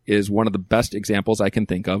 Capitalism is one of the best examples I can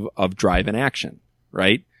think of drive and action,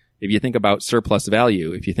 right? If you think about surplus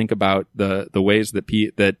value, if you think about the ways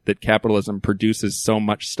that capitalism produces so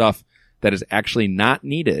much stuff that is actually not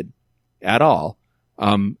needed at all,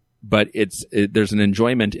 but there's an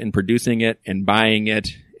enjoyment in producing it and buying it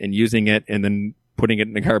and using it and then putting it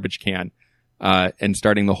in a garbage can, and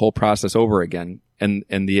starting the whole process over again. And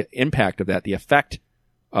the impact of that, the effect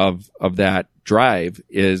of that drive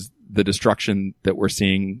is the destruction that we're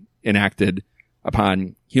seeing enacted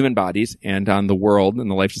upon human bodies and on the world and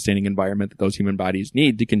the life-sustaining environment that those human bodies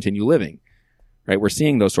need to continue living, right? We're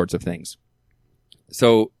seeing those sorts of things.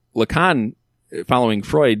 So Lacan, following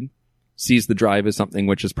Freud, sees the drive as something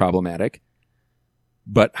which is problematic.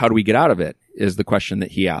 But how do we get out of it is the question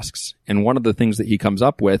that he asks. And one of the things that he comes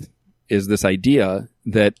up with is this idea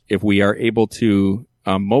that if we are able to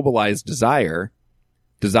mobilize desire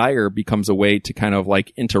becomes a way to kind of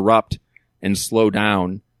like interrupt and slow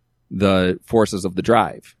down the forces of the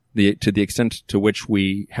drive. To the extent to which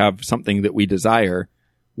we have something that we desire,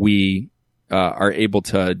 we are able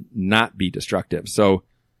to not be destructive. So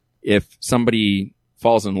if somebody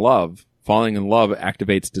falling in love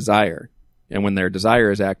activates desire. And when their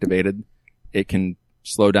desire is activated, it can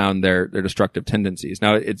slow down their destructive tendencies.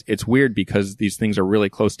 Now, it's weird because these things are really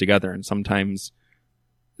close together. And sometimes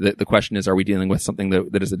the question is, are we dealing with something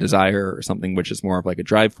that is a desire or something which is more of like a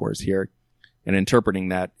drive force here? And interpreting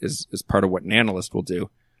that is part of what an analyst will do.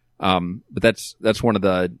 But that's one of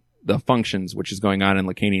the functions which is going on in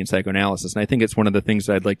Lacanian psychoanalysis. And I think it's one of the things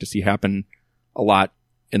that I'd like to see happen a lot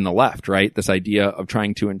in the left, right? This idea of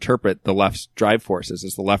trying to interpret the left's drive forces.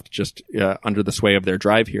 Is the left just under the sway of their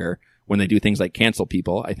drive here when they do things like cancel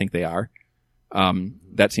people? I think they are.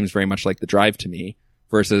 That seems very much like the drive to me,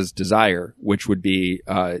 versus desire, which would be,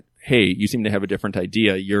 hey, you seem to have a different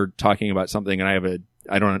idea. You're talking about something and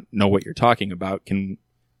I don't know what you're talking about.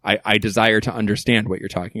 I desire to understand what you're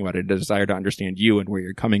talking about. I desire to understand you and where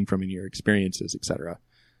you're coming from and your experiences, etc.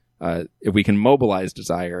 If we can mobilize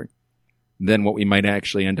desire, then what we might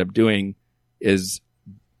actually end up doing is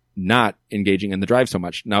not engaging in the drive so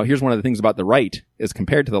much. Now, here's one of the things about the right as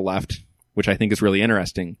compared to the left, which I think is really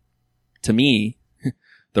interesting. To me,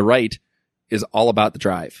 the right is all about the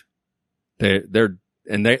drive.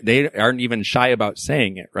 They aren't even shy about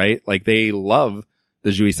saying it, right? Like they love the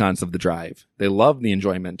jouissance of the drive. They love the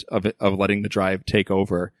enjoyment of letting the drive take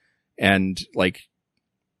over and like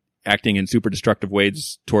acting in super destructive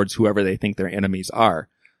ways towards whoever they think their enemies are.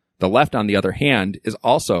 The left, on the other hand, is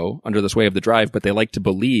also under the sway of the drive, but they like to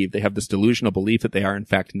believe, they have this delusional belief that they are in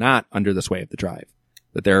fact not under the sway of the drive,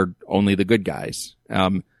 that they're only the good guys,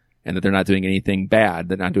 and that they're not doing anything bad,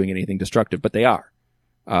 they're not doing anything destructive, but they are.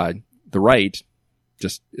 The right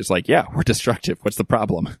just is like, yeah, we're destructive. What's the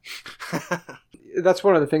problem? That's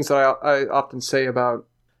one of the things that I often say about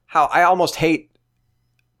how I almost hate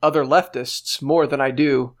other leftists more than I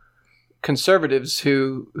do conservatives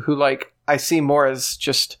who like I see more as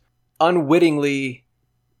just unwittingly.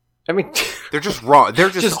 I mean, they're just wrong. They're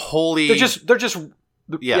just wholly. They're just they're just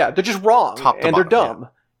wrong and they're dumb.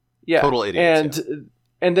 Yeah, total idiots.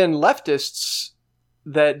 And then leftists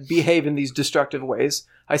that behave in these destructive ways,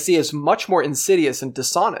 I see as much more insidious and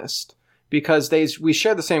dishonest because we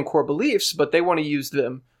share the same core beliefs, but they want to use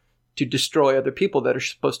them to destroy other people that are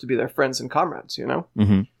supposed to be their friends and comrades. You know.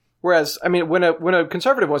 Mm-hmm. Whereas, I mean, when a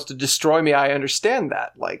conservative wants to destroy me, I understand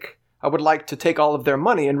that. Like, I would like to take all of their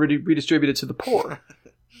money and redistribute it to the poor.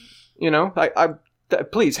 You know,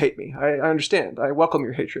 please hate me. I understand. I welcome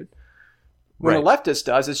your hatred. When a leftist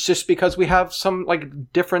does, it's just because we have some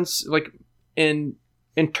like difference, like in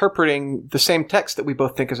interpreting the same text that we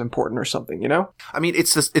both think is important or something. You know, I mean,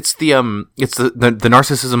 it's the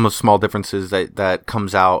narcissism of small differences that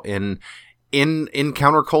comes out in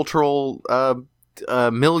countercultural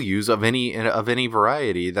milieus of any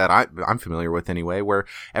variety that I'm familiar with anyway, where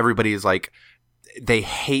everybody is like, they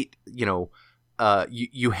hate, you know,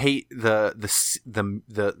 you hate the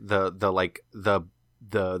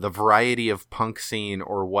variety of punk scene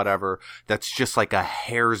or whatever that's just like a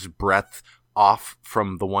hair's breadth off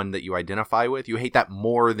from the one that you identify with. You hate that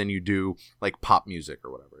more than you do like pop music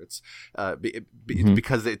or whatever. It's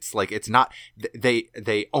because it's like, it's not,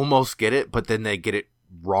 they almost get it, but then they get it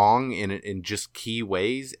wrong in just key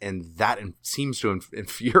ways, and that seems to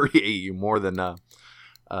infuriate you more than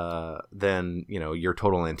you know, your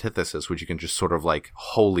total antithesis, which you can just sort of like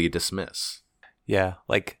wholly dismiss. Yeah,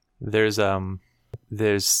 like there's I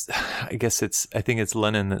think it's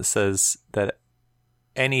Lenin that says that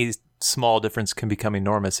any small difference can become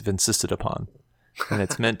enormous if insisted upon, and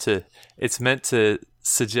it's meant to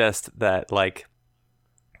suggest that, like,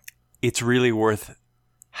 it's really worth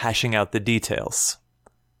hashing out the details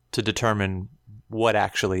to determine what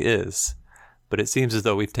actually is. But it seems as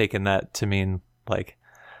though we've taken that to mean, like,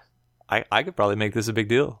 I could probably make this a big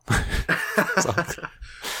deal. So,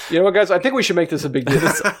 you know what, guys? I think we should make this a big deal.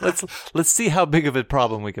 let's see how big of a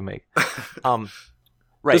problem we can make.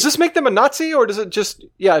 Right. Does this make them a Nazi, or does it just?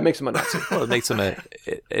 Yeah, it makes them a Nazi. Well, it makes them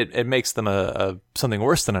it makes them a something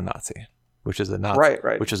worse than a Nazi, which is a Nazi,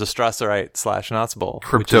 right, which is a Strasserite / Nazbol,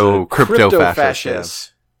 crypto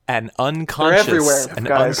fascist, an unconscious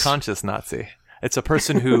guys. Nazi. It's a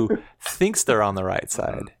person who thinks they're on the right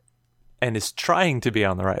side and is trying to be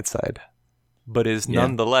on the right side, but is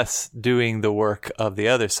nonetheless doing the work of the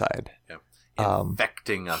other side. Yeah.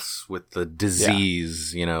 Infecting us with the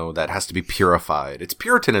disease, that has to be purified. It's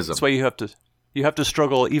Puritanism. That's why you have to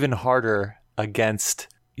struggle even harder against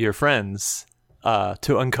your friends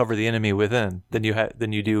to uncover the enemy within than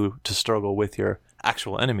you do to struggle with your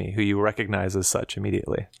actual enemy, who you recognize as such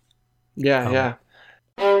immediately. Yeah.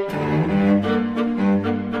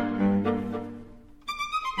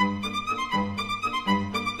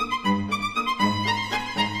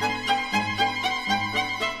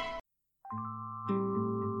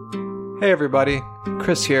 Hey everybody,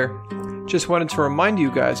 Chris here. Just wanted to remind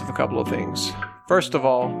you guys of a couple of things. First of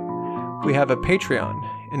all, we have a Patreon,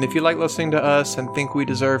 and if you like listening to us and think we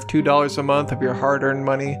deserve $2 a month of your hard-earned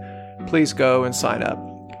money, please go and sign up.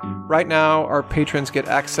 Right now, our patrons get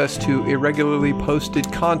access to irregularly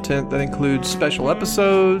posted content that includes special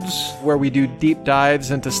episodes, where we do deep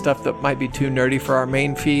dives into stuff that might be too nerdy for our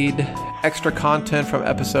main feed, extra content from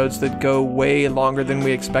episodes that go way longer than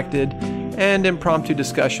we expected, and impromptu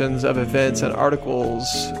discussions of events and articles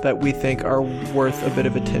that we think are worth a bit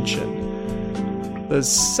of attention. The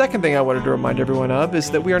second thing I wanted to remind everyone of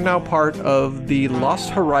is that we are now part of the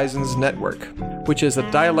Lost Horizons Network, which is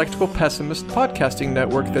a dialectical pessimist podcasting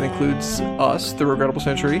network that includes us, The Regrettable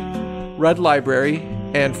Century, Red Library,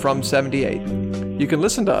 and From 78. You can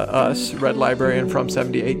listen to us, Red Library and From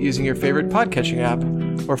 78, using your favorite podcatching app,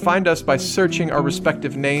 or find us by searching our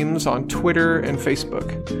respective names on Twitter and Facebook.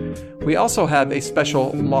 We also have a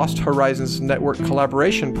special Lost Horizons Network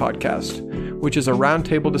collaboration podcast, which is a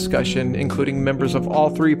roundtable discussion including members of all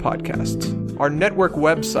three podcasts. Our network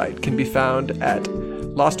website can be found at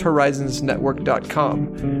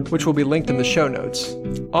losthorizonsnetwork.com, which will be linked in the show notes.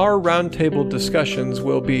 Our roundtable discussions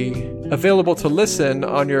will be available to listen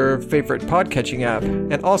on your favorite podcatching app,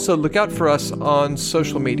 and also look out for us on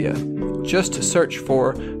social media. Just search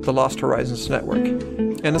for the Lost Horizons Network.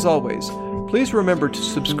 And as always, please remember to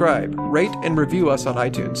subscribe, rate, and review us on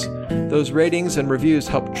iTunes. Those ratings and reviews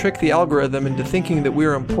help trick the algorithm into thinking that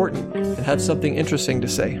we're important and have something interesting to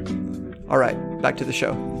say. All right, back to the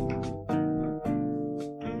show.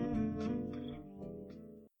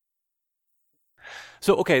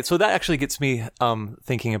 So that actually gets me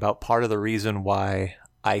thinking about part of the reason why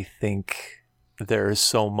I think there is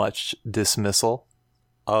so much dismissal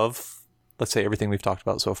of, let's say, everything we've talked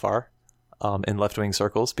about so far in left-wing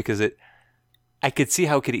circles, because I could see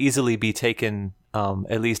how it could easily be taken,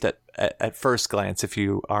 at least at first glance, if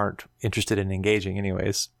you aren't interested in engaging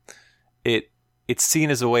anyways. It's seen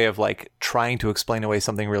as a way of, like, trying to explain away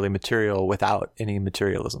something really material without any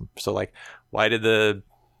materialism. So, like, why did the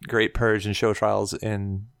Great Purge and show trials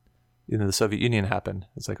in the Soviet Union happen?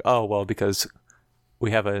 It's like, oh, well, because we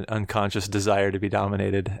have an unconscious desire to be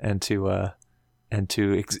dominated and to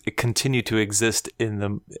continue to exist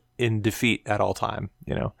in defeat at all time,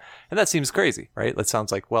 and that seems crazy, right? That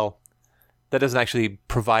sounds like, well, that doesn't actually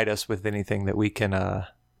provide us with anything that we can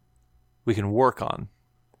work on.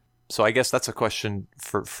 So I guess that's a question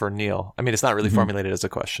for Neil. I mean, it's not really formulated as a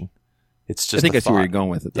question. It's just, I think a I see where thought. you're going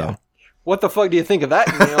with it, though. Yeah. What the fuck do you think of that,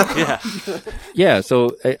 Neil? Yeah. Yeah.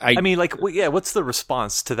 So I mean, like, what's the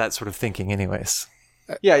response to that sort of thinking, anyways?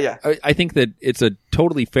 Yeah. I think that it's a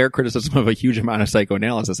totally fair criticism of a huge amount of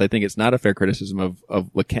psychoanalysis. I think it's not a fair criticism of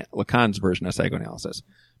Lacan's version of psychoanalysis,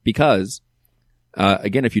 because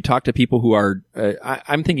again, if you talk to people who are,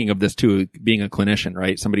 I'm thinking of this too, being a clinician,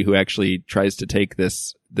 right? Somebody who actually tries to take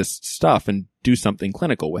this stuff and do something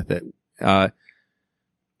clinical with it.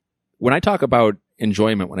 When I talk about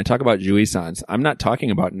enjoyment, when I talk about jouissance, I'm not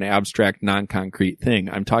talking about an abstract, non-concrete thing.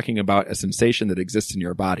 I'm talking about a sensation that exists in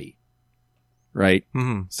your body. Right?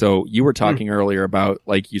 Mm-hmm. So you were talking earlier about,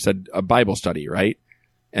 like you said, a Bible study, right?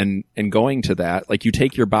 And going to that, like, you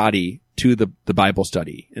take your body to the Bible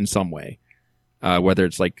study in some way, whether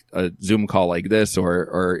it's like a Zoom call like this,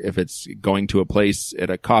 or if it's going to a place at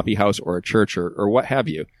a coffee house or a church or what have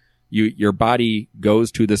you. Your body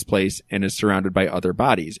goes to this place and is surrounded by other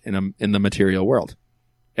bodies in the material world.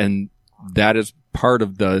 And that is part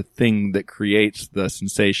of the thing that creates the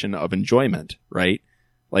sensation of enjoyment, right?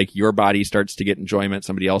 Like your body starts to get enjoyment,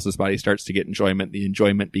 somebody else's body starts to get enjoyment, the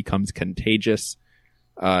enjoyment becomes contagious,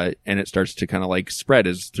 and it starts to kind of like spread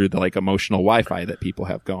as through the like emotional Wi-Fi that people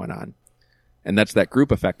have going on. And that's that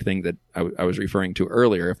group effect thing that I was referring to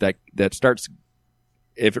earlier. If that starts,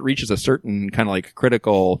 if it reaches a certain kind of like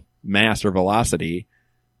critical mass or velocity,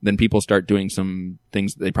 then people start doing some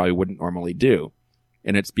things that they probably wouldn't normally do.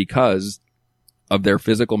 And it's because of their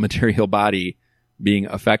physical material body being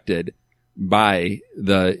affected by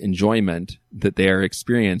the enjoyment that they are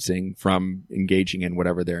experiencing from engaging in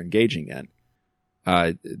whatever they're engaging in.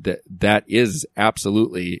 That is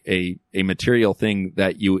absolutely a material thing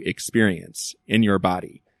that you experience in your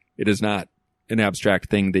body. It is not an abstract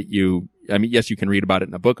thing that yes, you can read about it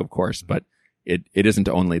in a book, of course, but it isn't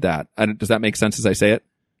only that. Does that make sense as I say it?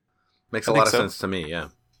 Makes a lot of sense to me. Yeah.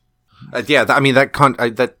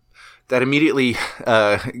 That immediately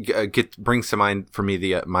brings to mind for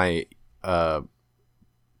me my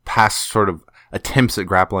past sort of attempts at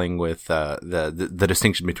grappling with the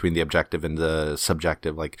distinction between the objective and the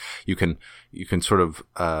subjective. Like you can sort of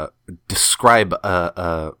describe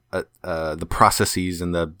the processes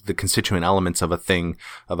and the constituent elements of a thing,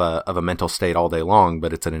 of a mental state all day long,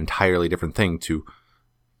 but it's an entirely different thing to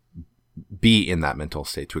be in that mental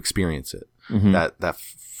state, to experience it. Mm-hmm. That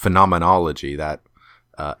phenomenology, that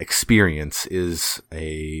experience is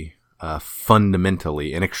a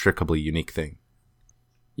fundamentally, inextricably unique thing.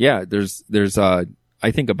 Yeah, there's I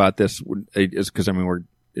think about this is because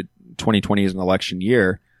 2020 is an election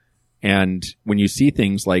year, and when you see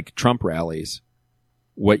things like Trump rallies,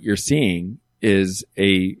 what you're seeing is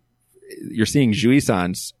you're seeing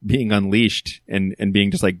jouissance being unleashed and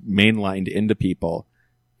being just like mainlined into people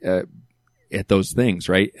at those things,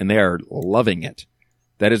 right? And they are loving it.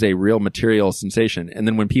 That is a real material sensation. And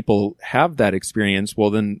then when people have that experience,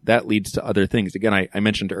 well, then that leads to other things. Again, I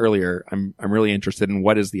mentioned earlier, I'm really interested in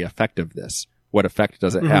what is the effect of this? What effect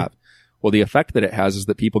does it have? Well, the effect that it has is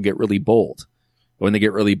that people get really bold. When they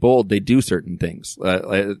get really bold, they do certain things.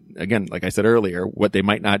 Again, like I said earlier, what they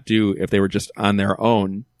might not do if they were just on their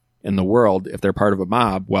own in the world, if they're part of a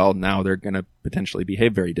mob, well, now they're going to potentially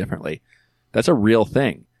behave very differently. That's a real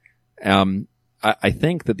thing. I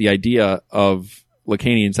think that the idea of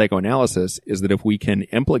Lacanian psychoanalysis is that if we can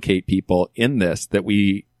implicate people in this,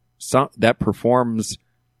 that performs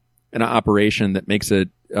an operation that makes it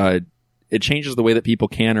changes the way that people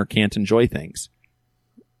can or can't enjoy things.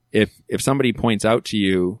 If somebody points out to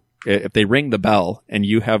you, if they ring the bell and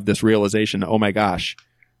you have this realization, oh my gosh,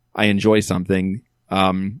 I enjoy something,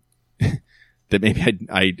 that maybe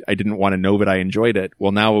I didn't want to know that I enjoyed it.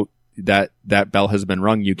 Well, now that bell has been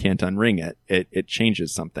rung, you can't unring it. It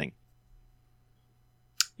changes something.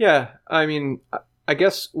 Yeah, I mean, I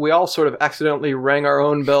guess we all sort of accidentally rang our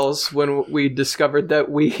own bells when we discovered that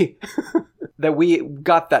we that we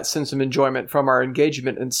got that sense of enjoyment from our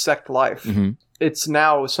engagement in sect life. Mm-hmm. It's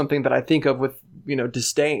now something that I think of with,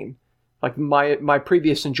 disdain. Like my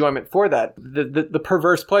previous enjoyment for that, the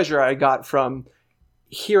perverse pleasure I got from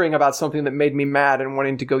hearing about something that made me mad and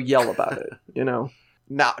wanting to go yell about it,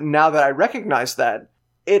 Now that I recognize that,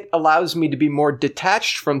 it allows me to be more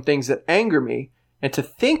detached from things that anger me and to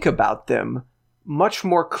think about them much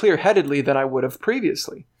more clear-headedly than I would have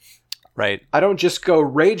previously. Right. I don't just go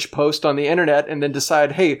rage post on the internet and then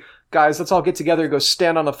decide, hey, guys, let's all get together and go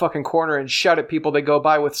stand on the fucking corner and shout at people that go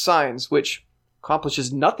by with signs, which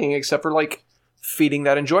accomplishes nothing except for, feeding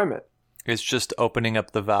that enjoyment. It's just opening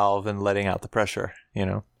up the valve and letting out the pressure,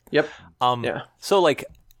 Yep. Yeah. So,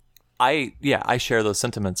 I share those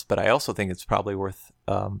sentiments, but I also think it's probably worth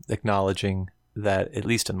acknowledging that, at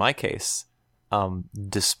least in my case,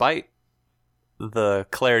 despite the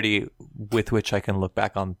clarity with which I can look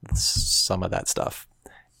back on some of that stuff,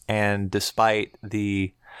 and despite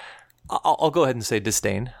I'll go ahead and say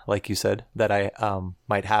disdain, like you said, that I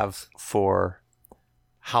might have for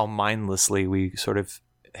how mindlessly we sort of,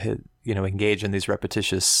 engage in these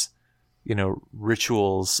repetitious,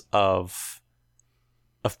 rituals of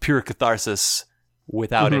pure catharsis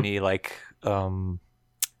without any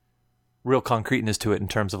real concreteness to it in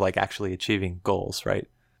terms of actually achieving goals, right?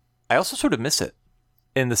 I also sort of miss it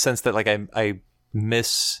in the sense that I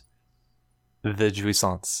miss the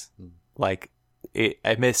jouissance. I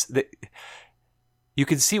miss the. You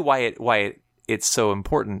can see why it's so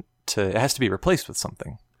important it has to be replaced with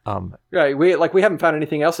something. Right. We haven't found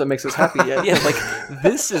anything else that makes us happy yet. Yeah.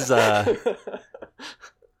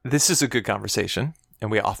 This is a good conversation, and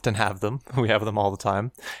we often have them. We have them all the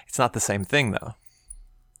time. It's not the same thing though.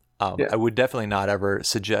 I would definitely not ever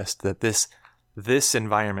suggest that this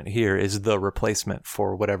environment here is the replacement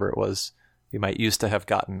for whatever it was you might used to have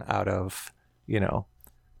gotten out of,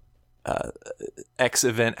 X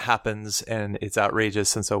event happens and it's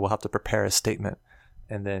outrageous, and so we'll have to prepare a statement.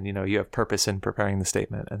 And then, you have purpose in preparing the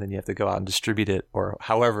statement, and then you have to go out and distribute it, or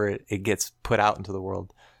however it gets put out into the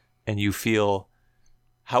world. And you feel,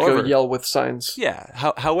 however... Go yell with signs. Yeah.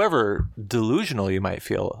 However delusional you might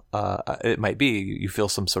feel, it might be, you feel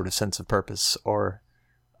some sort of sense of purpose, or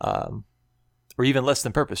even less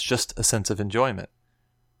than purpose, just a sense of enjoyment.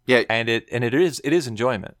 Yeah. And it is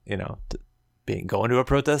enjoyment, going to a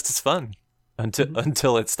protest is fun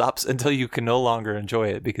until it stops, until you can no longer enjoy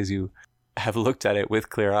it because you have looked at it with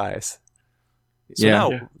clear eyes.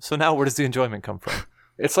 So now where does the enjoyment come from?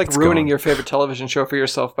 It's like ruining your favorite television show for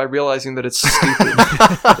yourself by realizing that it's stupid.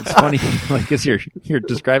 It's funny, like as you're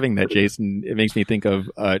describing that, Jason, it makes me think of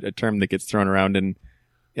a term that gets thrown around in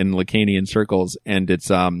Lacanian circles, and it's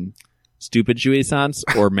stupid jouissance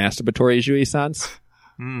or masturbatory jouissance.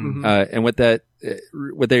 Mm-hmm. And what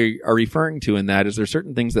they are referring to in that is there's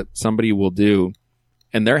certain things that somebody will do,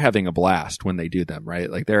 and they're having a blast when they do them,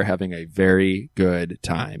 right? Like they're having a very good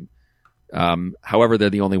time. However, they're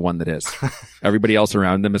the only one that is. Everybody else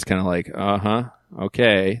around them is kind of like,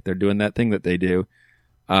 okay, they're doing that thing that they do.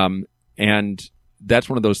 And that's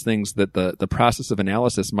one of those things that the process of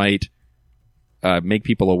analysis might make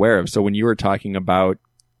people aware of. So when you were talking about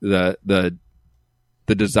the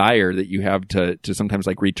desire that you have to sometimes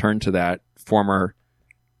like return to that former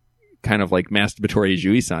kind of like masturbatory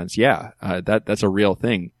jouissance, that's a real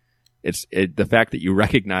thing. It's the fact that you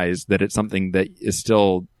recognize that it's something that is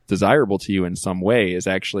still desirable to you in some way is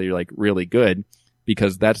actually like really good,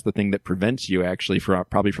 because that's the thing that prevents you actually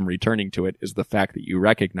from returning to it, is the fact that you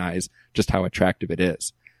recognize just how attractive it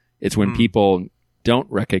is. It's when people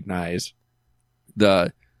don't recognize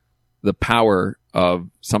the power of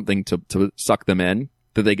something to suck them in,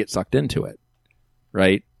 that they get sucked into it,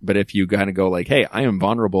 right? But if you kind of go like, hey, I am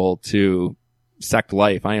vulnerable to sect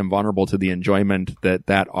life, I am vulnerable to the enjoyment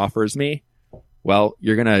that offers me, well,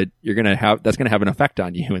 you're gonna have that's gonna have an effect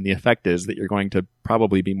on you, and the effect is that you're going to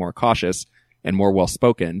probably be more cautious and more well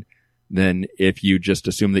spoken than if you just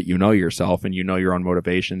assume that you know yourself and you know your own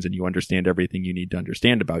motivations and you understand everything you need to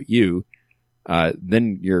understand about you.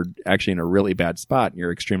 Then you're actually in a really bad spot, and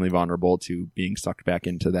you're extremely vulnerable to being sucked back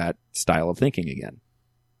into that style of thinking again.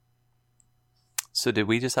 So did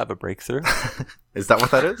we just have a breakthrough? Is that what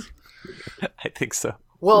that is? I think so.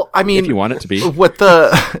 Well, I mean, if you want it to be,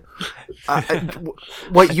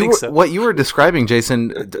 what you were describing,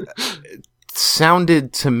 Jason,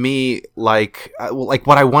 sounded to me like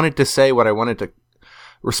what I wanted to say, what I wanted to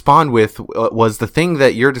respond with was the thing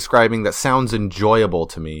that you're describing that sounds enjoyable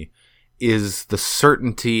to me is the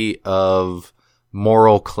certainty of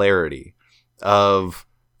moral clarity, of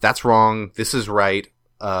that's wrong, this is right.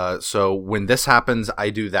 So when this happens,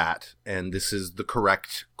 I do that, and this is the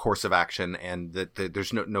correct course of action, and that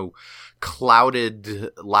there's no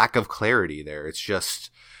clouded lack of clarity there. It's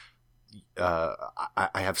just I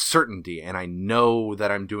have certainty, and I know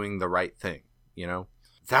that I'm doing the right thing. There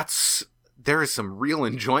is some real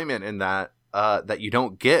enjoyment in that that you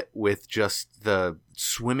don't get with just the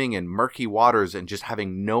swimming in murky waters and just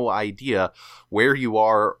having no idea where you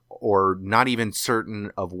are, or not even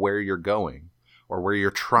certain of where you're going, or where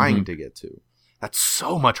you're trying to get to. That's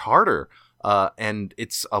so much harder. And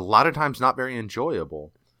it's a lot of times not very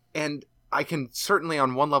enjoyable. And I can certainly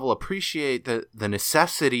on one level appreciate the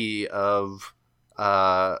necessity of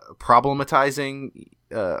problematizing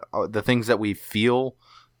the things that we feel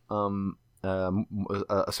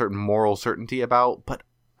a certain moral certainty about. But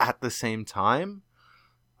at the same time,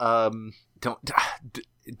 don't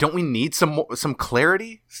we need some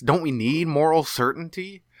clarity? Don't we need moral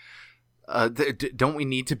certainty? Don't we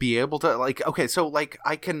need to be able to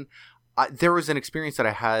there was an experience that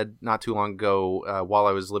I had not too long ago while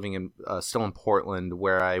I was living still in Portland,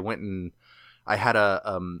 where I went and I had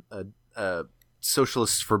a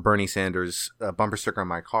Socialists for Bernie Sanders bumper sticker on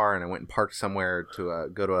my car, and I went and parked somewhere to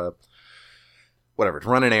go to to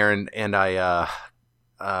run an errand, and I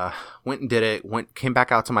went and did it, came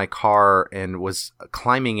back out to my car and was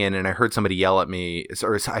climbing in, and I heard somebody yell at me,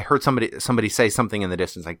 or I heard somebody say something in the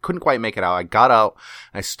distance. I couldn't quite make it out. I got out,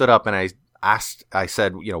 I stood up, and I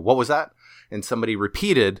said, what was that? And somebody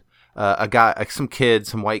repeated,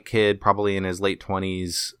 some white kid, probably in his late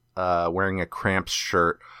 20s, wearing a Cramps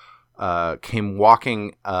shirt, came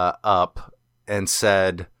walking up and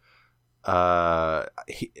said,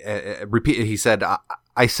 he said,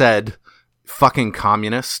 I said, fucking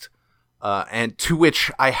communist, and to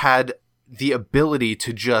which I had the ability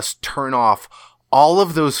to just turn off all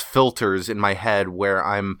of those filters in my head where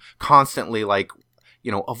I'm constantly like,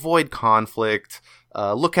 avoid conflict,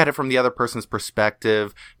 look at it from the other person's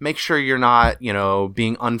perspective, make sure you're not,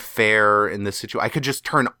 being unfair in this situation. I could just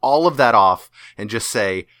turn all of that off and just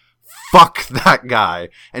say, fuck that guy,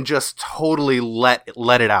 and just totally let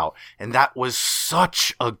it out. And that was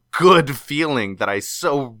such a good feeling that I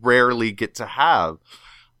so rarely get to have.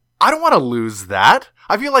 I don't want to lose that.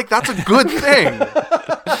 I feel like that's a good thing.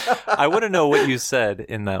 I want to know what you said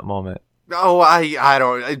in that moment. Oh, I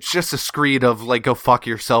don't. It's just a screed of like, go fuck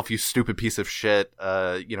yourself, you stupid piece of shit. So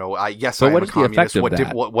I what am a is the communist. effect of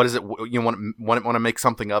that? What is it? You want to make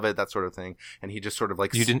something of it, that sort of thing. And he just sort of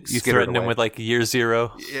like you threatened him with like year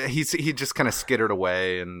zero. Yeah, he just kind of skittered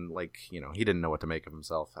away, and like he didn't know what to make of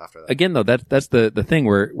himself after that. Again, though, that's the thing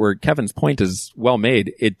where Kevin's point is well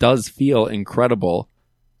made. It does feel incredible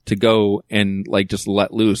to go and like just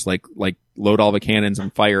let loose, like load all the cannons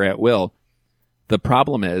and fire at will. The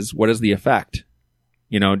problem is, what is the effect?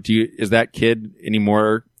 Is that kid any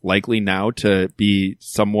more likely now to be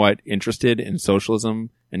somewhat interested in socialism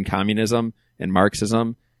and communism and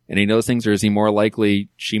Marxism and any of those things, or is she more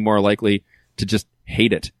likely to just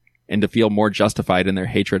hate it and to feel more justified in their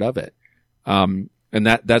hatred of it? And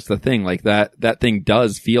that's the thing. Like that thing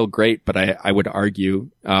does feel great, but I would argue,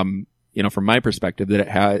 from my perspective,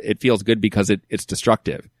 that it feels good because it's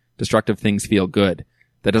destructive. Destructive things feel good.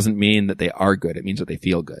 That doesn't mean that they are good. It means that they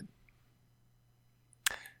feel good.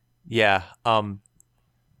 Yeah.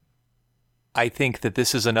 I think that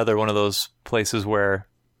this is another one of those places where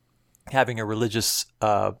having a religious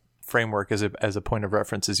framework as a point of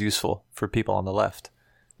reference is useful for people on the left,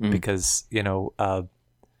 because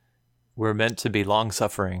we're meant to be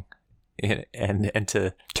long-suffering and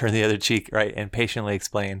to turn the other cheek, right, and patiently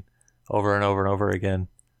explain over and over and over again.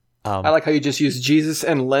 I like how you just use Jesus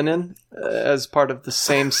and Lenin as part of the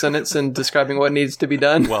same sentence in describing what needs to be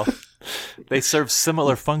done. Well, they serve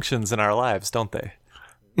similar functions in our lives, don't they?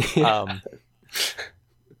 Yeah.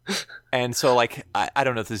 And so, like, I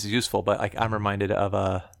don't know if this is useful, but like, I'm reminded of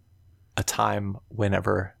a time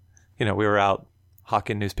whenever, we were out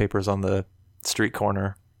hawking newspapers on the street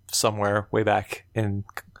corner somewhere way back in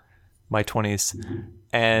my 20s,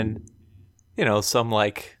 and some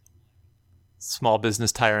like small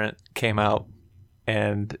business tyrant came out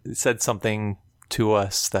and said something to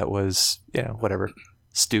us that was, whatever,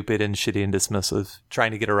 stupid and shitty and dismissive,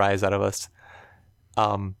 trying to get a rise out of us.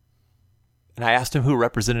 And I asked him who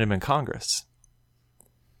represented him in Congress.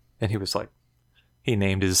 And he was like, he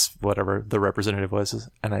named his whatever the representative was.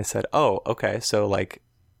 And I said, oh, okay. So like,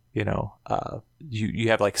 you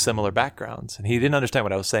have like similar backgrounds. And he didn't understand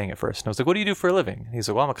what I was saying at first. And I was like, what do you do for a living? And he's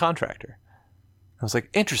like, well, I'm a contractor. I was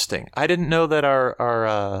like, interesting. I didn't know that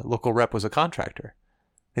our local rep was a contractor.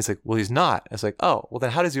 He's like, well, he's not. I was like, oh, well,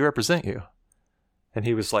 then how does he represent you? And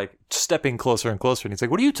he was like stepping closer and closer. And he's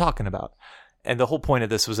like, what are you talking about? And the whole point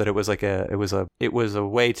of this was that it was like it was a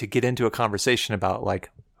way to get into a conversation about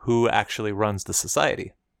like who actually runs the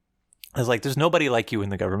society. I was like, there's nobody like you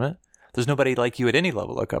in the government. There's nobody like you at any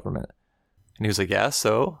level of government. And he was like, yeah,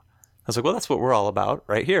 so? I was like, well, that's what we're all about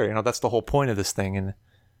right here. That's the whole point of this thing. And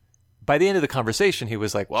by the end of the conversation, he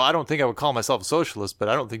was like, well, I don't think I would call myself a socialist, but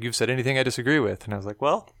I don't think you've said anything I disagree with. And I was like,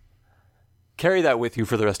 well, carry that with you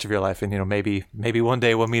for the rest of your life. And, maybe one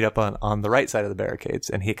day we'll meet up on the right side of the barricades.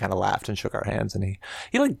 And he kind of laughed and shook our hands. And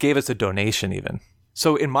he like gave us a donation even.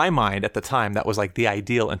 So in my mind at the time, that was like the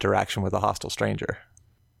ideal interaction with a hostile stranger,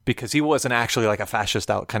 because he wasn't actually like a fascist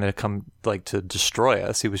out kind of come like to destroy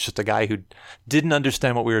us. He was just a guy who didn't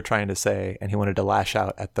understand what we were trying to say. And he wanted to lash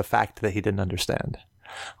out at the fact that he didn't understand.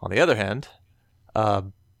 On the other hand,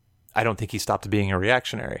 I don't think he stopped being a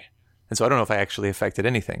reactionary. And so I don't know if I actually affected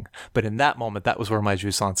anything. But in that moment, that was where my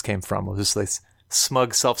jouissance came from. It was just this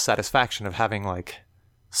smug self-satisfaction of having like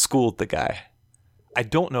schooled the guy. I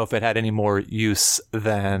don't know if it had any more use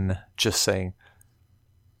than just saying,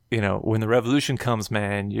 when the revolution comes,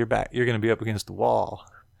 man, you're going to be up against the wall.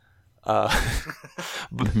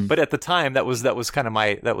 But at the time, that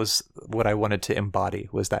was what I wanted to embody,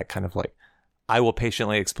 was that kind of like, I will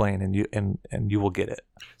patiently explain and you will get it.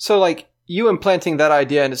 So like you implanting that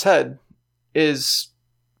idea in his head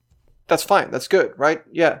that's fine. That's good, right?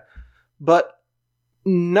 Yeah. But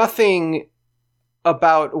nothing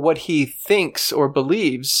about what he thinks or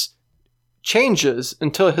believes changes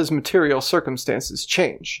until his material circumstances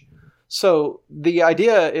change. So the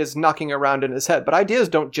idea is knocking around in his head, but ideas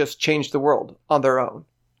don't just change the world on their own,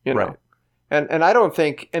 Right. And I don't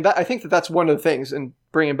think, I think that that's one of the things, and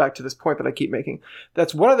bringing back to this point that I keep making,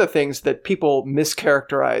 that's one of the things that people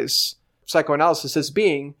mischaracterize psychoanalysis as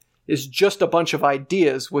being, is just a bunch of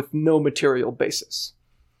ideas with no material basis,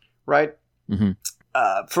 right?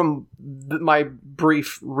 From my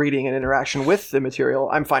brief reading and interaction with the material,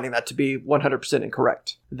 I'm finding that to be 100%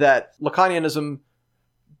 incorrect. That Lacanianism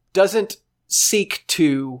doesn't seek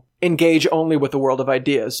to engage only with the world of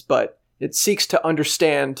ideas, but it seeks to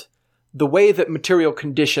understand the way that material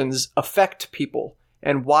conditions affect people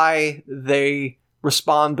and why they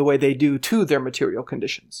respond the way they do to their material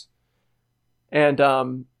conditions. And,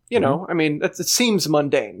 you know, I mean, it seems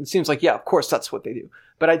mundane. It seems like, yeah, of course that's what they do.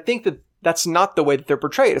 But I think that that's not the way that they're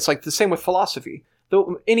portrayed. It's like the same with philosophy.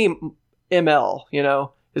 Though any ML, you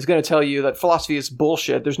know, is going to tell you that philosophy is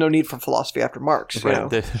bullshit. There's no need for philosophy after Marx. You know?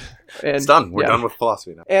 And, it's done. We're done with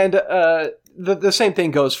philosophy now. And the same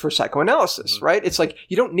thing goes for psychoanalysis, right? It's like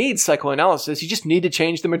you don't need psychoanalysis. You just need to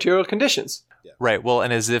change the material conditions. Yeah. Right. Well,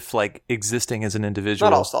 and as if like existing as an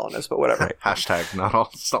individual. Not all Stalinists, but whatever. Right. Hashtag not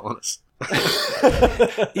all Stalinists.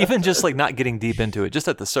 Even just like not getting deep into it, just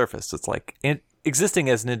at the surface, it's like existing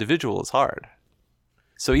as an individual is hard.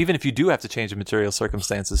 So even if you do have to change the material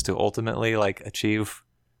circumstances to ultimately like achieve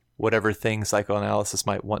whatever thing psychoanalysis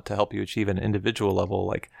might want to help you achieve at an individual level,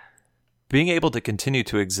 like being able to continue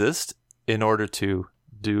to exist in order to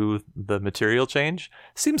do the material change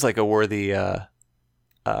seems like a worthy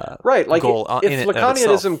right. Like goal. If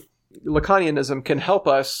Lacanianism can help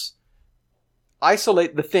us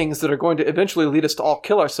isolate the things that are going to eventually lead us to all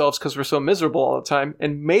kill ourselves because we're so miserable all the time,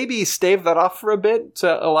 and maybe stave that off for a bit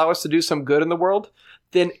to allow us to do some good in the world,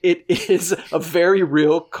 then it is a very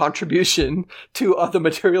real contribution to other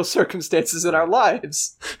material circumstances in our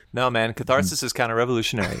lives. No, man, catharsis is kind of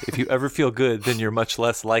revolutionary. If you ever feel good, then you're much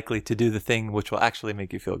less likely to do the thing which will actually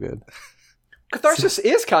make you feel good. Catharsis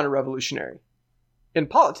is kind of revolutionary in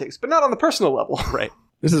politics, but not on the personal level. Right.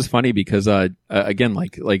 This is funny because, again,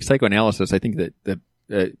 like psychoanalysis, I think that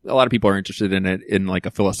a lot of people are interested in it in like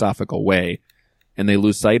a philosophical way, and they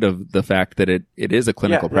lose sight of the fact that it is a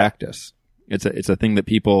clinical practice. It's a thing that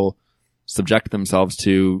people subject themselves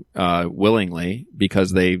to willingly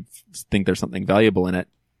because they think there's something valuable in it.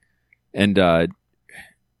 And I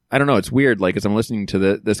don't know, it's weird. Like as I'm listening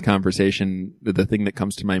to this conversation, the thing that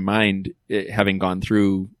comes to my mind, having gone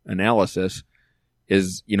through analysis,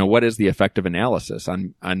 is, you know, what is the effect of analysis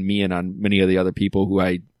on me and on many of the other people who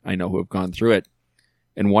I know who have gone through it.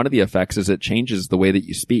 And one of the effects is it changes the way that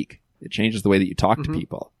you speak. It changes the way that you talk to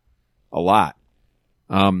people a lot.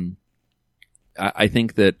 I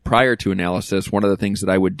think that prior to analysis, one of the things that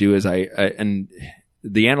I would do is and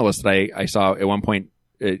the analyst that I saw at one point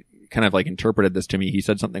kind of like interpreted this to me. He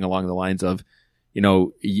said something along the lines of, you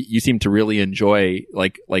know, you seem to really enjoy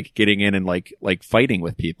like getting in and like fighting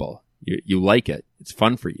with people. You like it. It's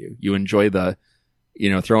fun for you. You enjoy the, you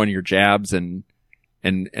know, throwing your jabs and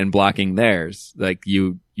blocking theirs. Like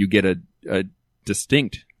you get a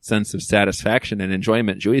distinct sense of satisfaction and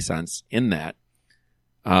enjoyment, jouissance in that.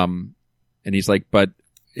 And he's like, but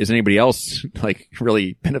is anybody else like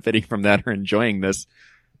really benefiting from that or enjoying this?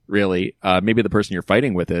 Really? Maybe the person you're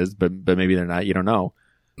fighting with is, but maybe they're not. You don't know.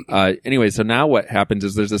 Anyway, so now what happens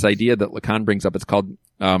is there's this idea that Lacan brings up. It's called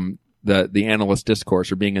the analyst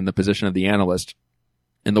discourse, or being in the position of the analyst.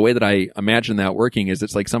 And the way that I imagine that working is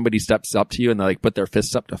it's like somebody steps up to you and they like put their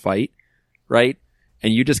fists up to fight, right?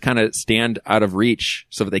 And you just kind of stand out of reach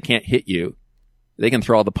so that they can't hit you. They can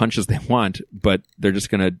throw all the punches they want, but they're just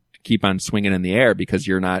going to keep on swinging in the air because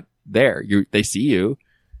you're not there. They see you.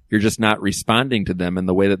 You're just not responding to them in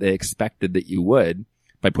the way that they expected that you would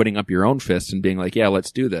by putting up your own fists and being like, yeah,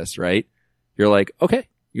 let's do this, right? You're like, okay,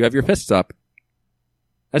 you have your fists up.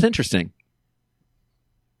 That's interesting.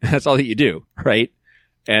 That's all that you do, right?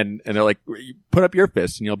 And they're like, put up your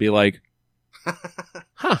fists, and you'll be like,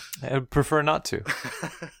 huh. I'd prefer not to.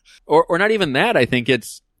 Or not even that. I think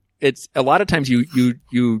it's a lot of times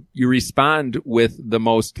you respond with the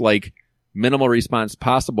most like minimal response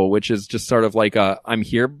possible, which is just sort of like I'm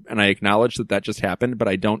here and I acknowledge that just happened, but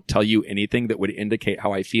I don't tell you anything that would indicate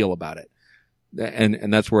how I feel about it.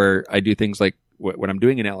 And that's where I do things like when I'm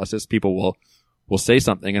doing analysis, people will say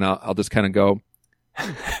something and I'll just kind of go,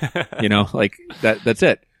 you know, like that's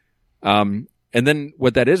it. And then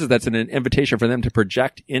what that is that's an invitation for them to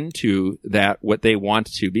project into that what they want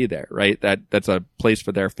to be there, right? That's a place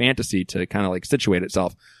for their fantasy to kind of like situate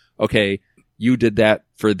itself. Okay, you did that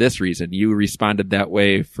for this reason. You responded that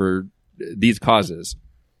way for these causes.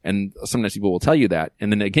 And sometimes people will tell you that.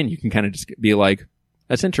 And then again, you can kind of just be like,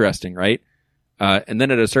 that's interesting, right? And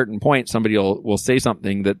then at a certain point, somebody will say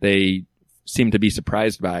something that they seem to be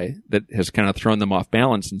surprised by that has kind of thrown them off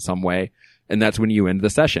balance in some way. And that's when you end the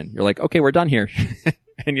session. You're like, okay, we're done here.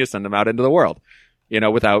 And you send them out into the world, you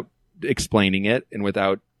know, without explaining it and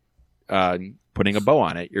without putting a bow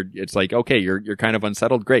on it. It's like, okay, you're kind of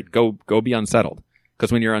unsettled. Great. Go be unsettled.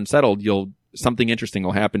 Because when you're unsettled, you'll something interesting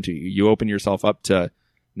will happen to you. You open yourself up to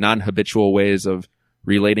non-habitual ways of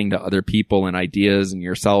relating to other people and ideas and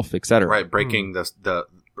yourself, etc. Right, breaking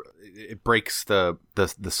it breaks the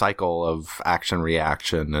cycle of action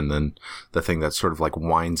reaction, and then the thing that sort of like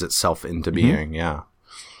winds itself into being. Yeah,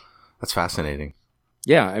 that's fascinating.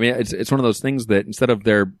 Yeah, I mean, it's one of those things that instead of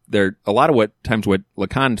they're a lot of what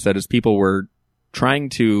Lacan said is people were trying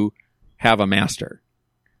to have a master.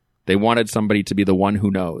 They wanted somebody to be the one who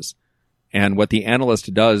knows. And what the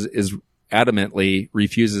analyst does is adamantly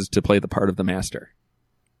refuses to play the part of the master.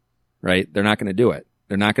 Right? They're not going to do it.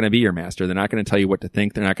 They're not going to be your master. They're not going to tell you what to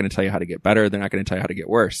think. They're not going to tell you how to get better. They're not going to tell you how to get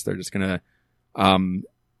worse. They're just going to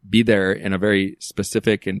be there in a very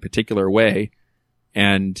specific and particular way.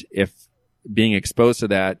 And if being exposed to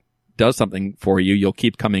that does something for you, you'll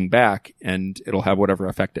keep coming back and it'll have whatever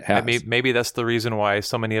effect it has. Maybe that's the reason why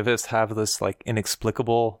so many of us have this like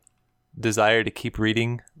inexplicable desire to keep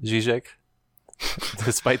reading Zizek,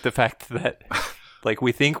 despite the fact that like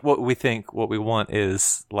what we want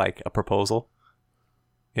is like a proposal.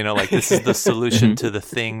 You know, like this is the solution to the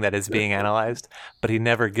thing that is being analyzed, but he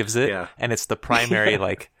never gives it. Yeah. And it's the primary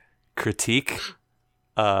like critique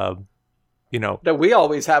that we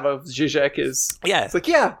always have of Zizek is it's like,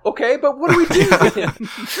 yeah, okay, but what do we do with him?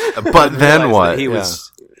 But then what? He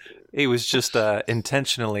was just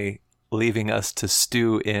intentionally leaving us to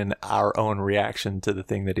stew in our own reaction to the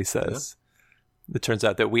thing that he says. Yeah. It turns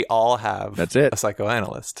out that we all have a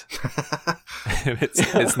psychoanalyst.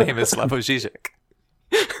 His name is Slavoj Zizek.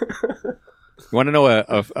 You want to know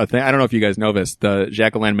a thing? I don't know if you guys know this. The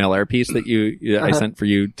Jacques-Alain Miller piece that I sent for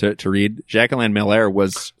you to read. Jacques-Alain Miller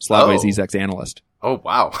was Slavoj Zizek's analyst. Oh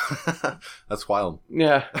wow, that's wild.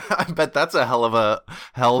 Yeah, I bet that's a hell of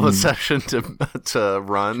a session to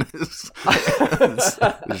run.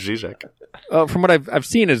 Zizek. From what I've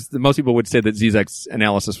seen, is that most people would say that Zizek's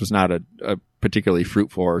analysis was not a particularly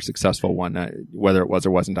fruitful or successful one. Whether it was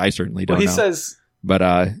or wasn't, I certainly don't know. He says, but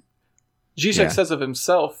Zizek says of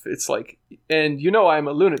himself, it's like, and I'm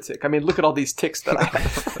a lunatic. I mean, look at all these tics that I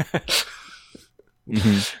have.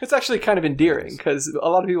 Mm-hmm. It's actually kind of endearing because a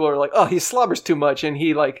lot of people are like, oh, he slobbers too much, and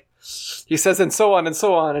he says and so on,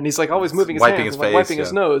 and he's like always moving his hands, and wiping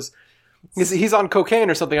his nose. He's on cocaine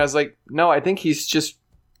or something. I was like, no, I think he's just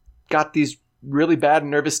got these really bad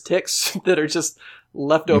nervous tics that are just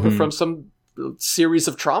left over from some series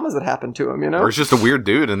of traumas that happened to him, Or he's just a weird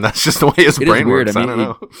dude, and that's just the way his brain works. I don't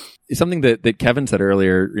know. Something that Kevin said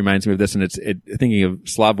earlier reminds me of this, and it's thinking of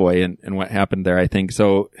Slavoj and what happened there, I think.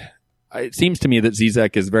 So it seems to me that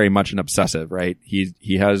Zizek is very much an obsessive, right?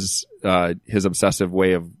 He has his obsessive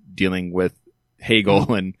way of dealing with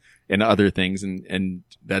Hegel and other things, and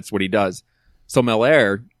that's what he does. So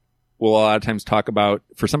Miller will a lot of times talk about,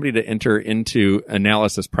 for somebody to enter into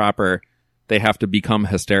analysis proper, they have to become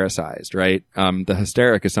hystericized, right? The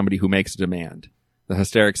hysteric is somebody who makes a demand. The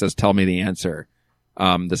hysteric says, tell me the answer.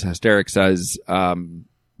 This hysteric says,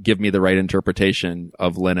 give me the right interpretation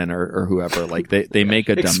of Lenin or whoever. Like they make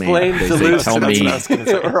a Explain demand. They say, tell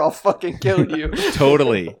me, or I'll fucking kill you.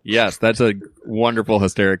 Totally. Yes. That's a wonderful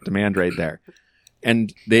hysteric demand right there.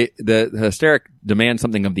 And the hysteric demands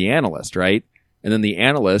something of the analyst, right? And then the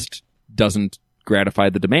analyst doesn't gratify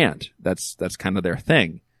the demand. That's kind of their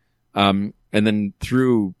thing. And then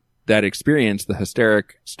through that experience, the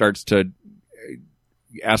hysteric starts to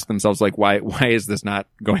ask themselves, like, why is this not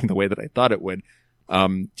going the way that I thought it would?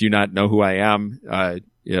 Do you not know who I am?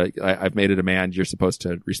 I've made a demand. You're supposed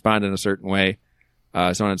to respond in a certain way,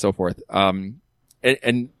 so on and so forth. But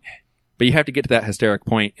you have to get to that hysteric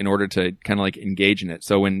point in order to kind of like engage in it.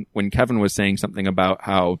 So when Kevin was saying something about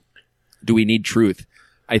how do we need truth,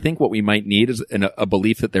 I think what we might need is a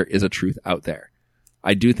belief that there is a truth out there.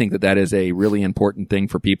 I do think that is a really important thing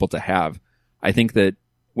for people to have. I think that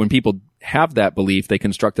when people have that belief, they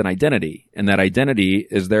construct an identity, and that identity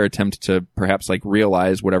is their attempt to perhaps like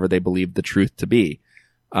realize whatever they believe the truth to be.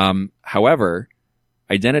 However,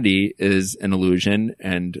 identity is an illusion,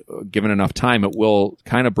 and given enough time, it will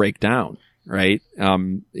kind of break down, right?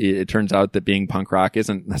 It turns out that being punk rock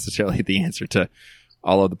isn't necessarily the answer to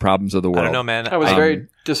all of the problems of the world. I don't know, man. I was very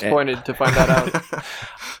disappointed to find that out.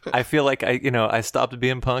 I feel like I stopped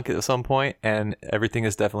being punk at some point, and everything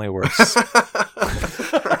is definitely worse.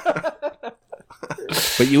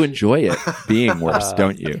 But you enjoy it being worse,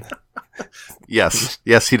 don't you? Yes,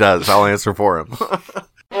 he does. I'll answer for him.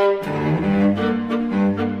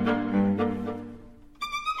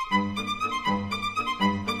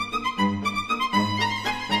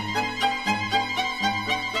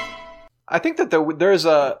 I think that there's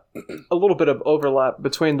a little bit of overlap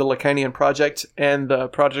between the Lacanian project and the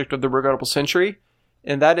project of the Regrettable Century.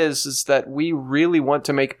 And that is that we really want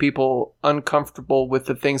to make people uncomfortable with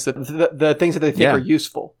the things that the things that they think are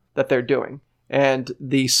useful that they're doing, and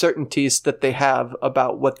the certainties that they have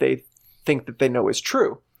about what they think that they know is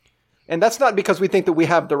true. And that's not because we think that we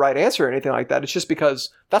have the right answer or anything like that. It's just because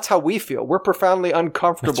that's how we feel. We're profoundly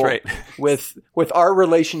uncomfortable with our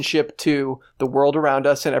relationship to the world around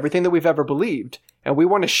us and everything that we've ever believed. And we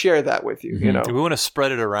want to share that with you, you know. We want to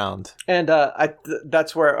spread it around. And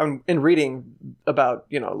that's where I'm in reading about,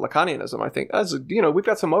 you know, Lacanianism. I think we've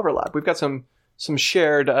got some overlap. We've got some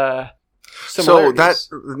shared similarities. So that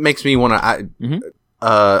makes me want to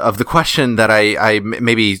of the question that I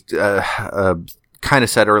maybe kind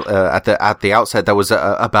of said at the outset, that was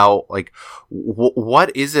about like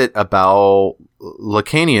what is it about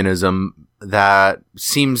Lacanianism that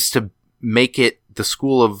seems to make it the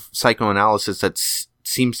school of psychoanalysis that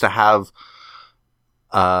seems to have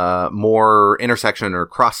more intersection or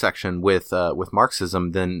cross section with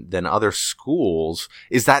Marxism than other schools?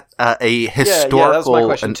 Is that a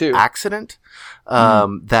historical accident?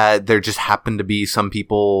 That there just happened to be some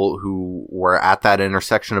people who were at that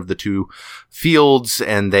intersection of the two fields,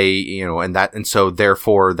 and they, you know, and so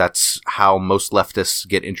therefore that's how most leftists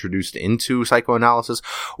get introduced into psychoanalysis?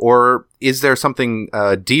 Or is there something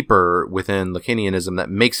deeper within Lacanianism that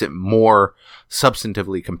makes it more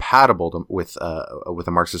substantively compatible with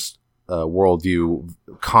a Marxist worldview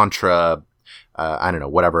contra, I don't know,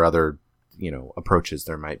 whatever other, you know, approaches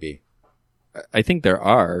there might be? I think there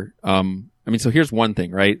are. I mean, so here's one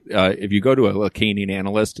thing, right? If you go to a Lacanian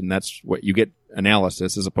analyst, and that's what you get,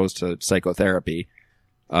 analysis as opposed to psychotherapy,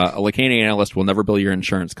 a Lacanian analyst will never bill your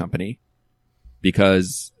insurance company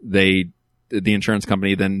because the insurance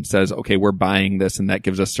company then says, okay, we're buying this and that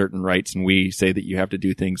gives us certain rights, and we say that you have to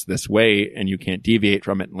do things this way and you can't deviate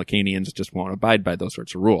from it, and Lacanians just won't abide by those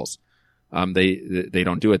sorts of rules. They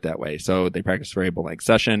don't do it that way. So they practice variable length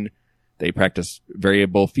session. They practice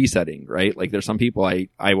variable fee setting, right? Like there's some people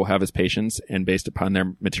I will have as patients, and based upon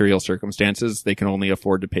their material circumstances, they can only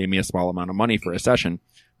afford to pay me a small amount of money for a session,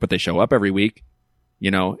 but they show up every week,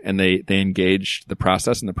 you know, and they engage the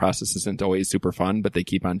process, and the process isn't always super fun, but they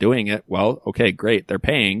keep on doing it. Well, okay, great. They're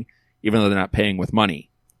paying, even though they're not paying with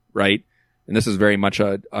money, right? And this is very much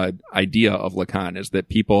a idea of Lacan, is that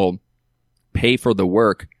people pay for the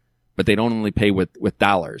work, but they don't only pay with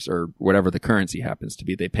dollars or whatever the currency happens to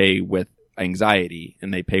be. They pay with anxiety,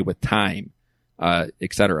 and they pay with time,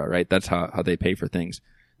 et cetera, right? That's how they pay for things.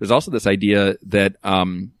 There's also this idea that a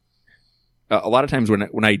lot of times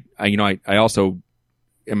when I also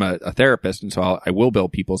am a therapist, and so I will bill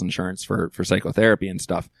people's insurance for psychotherapy and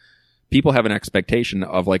stuff. People have an expectation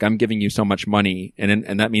of like, I'm giving you so much money,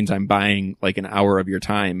 and that means I'm buying like an hour of your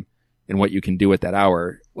time and what you can do with that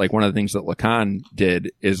hour. Like one of the things that Lacan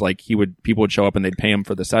did is like people would show up and they'd pay him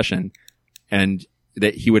for the session, and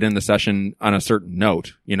that he would end the session on a certain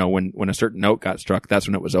note. You know, when a certain note got struck, that's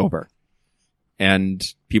when it was over. And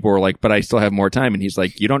people were like, but I still have more time. And he's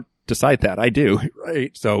like, you don't decide that. I do.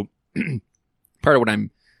 Right. So part of what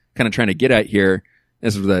I'm kind of trying to get at here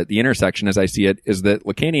is the intersection, as I see it, is that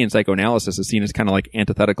Lacanian psychoanalysis is seen as kind of like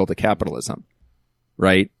antithetical to capitalism.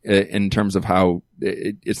 Right? In terms of how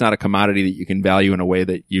it's not a commodity that you can value in a way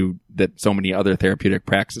that so many other therapeutic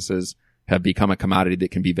practices have become a commodity that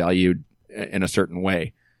can be valued in a certain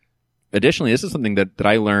way. Additionally, this is something that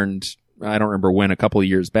I learned, I don't remember when, a couple of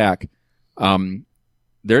years back. If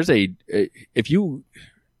you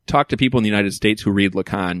talk to people in the United States who read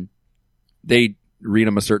Lacan, they read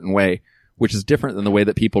him a certain way, which is different than the way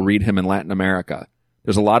that people read him in Latin America.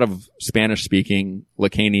 There's a lot of Spanish-speaking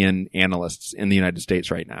Lacanian analysts in the United States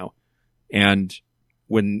right now. And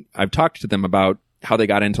when I've talked to them about how they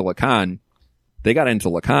got into Lacan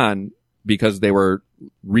because they were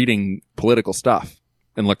reading political stuff.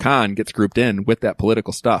 And Lacan gets grouped in with that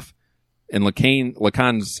political stuff. And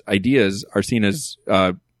Lacan's ideas are seen as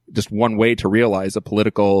just one way to realize a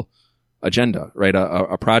political agenda, right?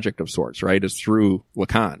 A project of sorts, right? Is through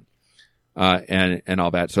Lacan. And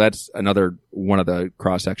all that. So that's another one of the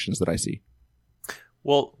cross sections that I see.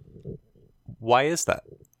 Well, why is that?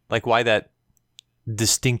 Like, why that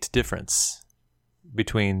distinct difference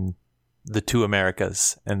between the two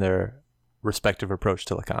Americas and their respective approach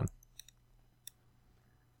to Lacan?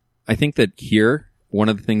 I think that here, one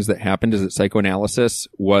of the things that happened is that psychoanalysis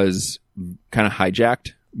was kind of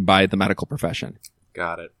hijacked by the medical profession.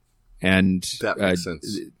 Got it. And that makes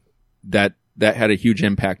sense. That had a huge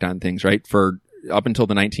impact on things, right? For up until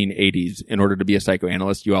the 1980s, in order to be a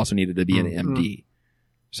psychoanalyst, you also needed to be an MD.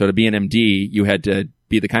 So to be an MD, you had to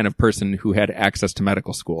be the kind of person who had access to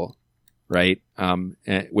medical school, right?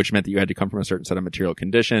 Which meant that you had to come from a certain set of material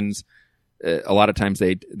conditions. A lot of times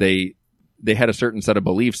they they had a certain set of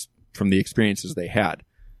beliefs from the experiences they had.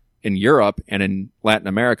 In Europe and in Latin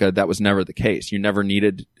America, that was never the case. You never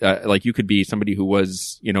needed, like you could be somebody who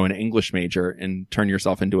was, you know, an English major and turn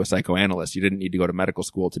yourself into a psychoanalyst. You didn't need to go to medical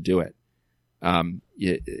school to do it.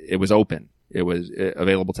 It was open. It was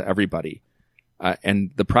available to everybody.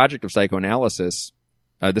 And the project of psychoanalysis,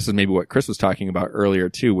 this is maybe what Chris was talking about earlier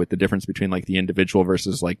too, with the difference between like the individual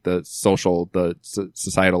versus like the social, the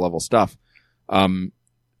societal level stuff.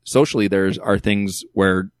 Socially, are things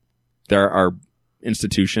where there are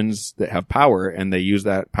institutions that have power and they use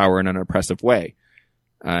that power in an oppressive way.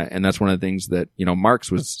 And that's one of the things that, you know,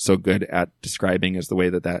 Marx was so good at describing as the way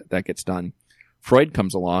that gets done. Freud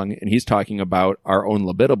comes along and he's talking about our own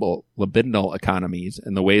libidinal economies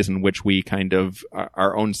and the ways in which we kind of,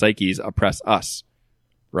 our own psyches oppress us,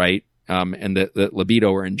 right? And the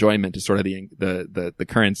libido or enjoyment is sort of the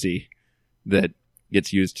currency that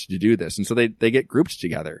gets used to do this. And so they get grouped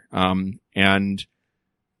together. And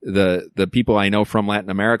the people I know from Latin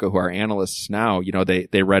America who are analysts now, you know,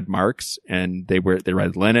 they read Marx and they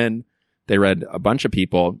read Lenin, they read a bunch of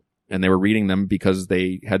people, and they were reading them because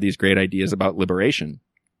they had these great ideas about liberation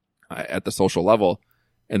at the social level.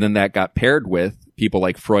 And then that got paired with people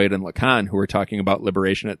like Freud and Lacan who were talking about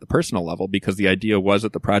liberation at the personal level, because the idea was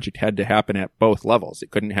that the project had to happen at both levels.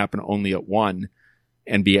 It couldn't happen only at one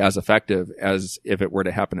and be as effective as if it were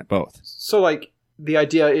to happen at both. So like the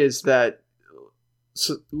idea is that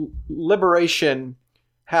liberation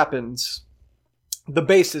happens, the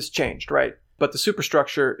base is changed, right? But the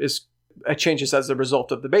superstructure changes as a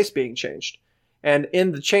result of the base being changed. And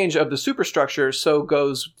in the change of the superstructure, so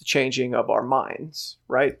goes the changing of our minds,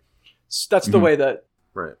 right? So that's the way that...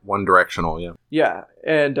 Right. One directional, yeah. Yeah.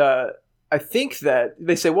 And I think that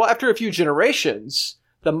they say, well, after a few generations,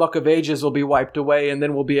 the muck of ages will be wiped away and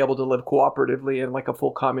then we'll be able to live cooperatively in like a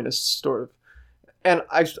full communist sort of. And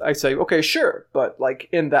I say, okay, sure. But like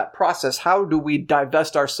in that process, how do we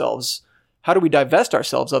divest ourselves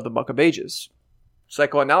of the muck of ages?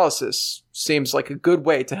 Psychoanalysis seems like a good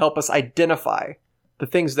way to help us identify the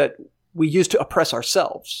things that we use to oppress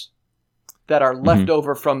ourselves that are left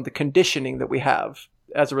over from the conditioning that we have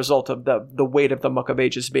as a result of the weight of the muck of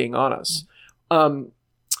ages being on us.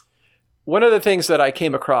 One of the things that I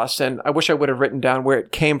came across, and I wish I would have written down where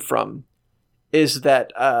it came from, is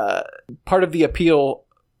that part of the appeal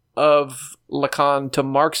of Lacan to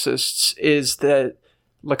Marxists is that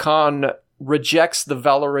Lacan rejects the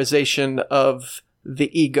valorization of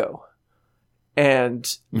the ego.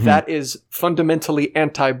 And that is fundamentally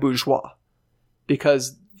anti-bourgeois,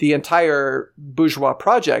 because the entire bourgeois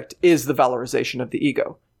project is the valorization of the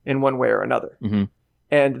ego in one way or another.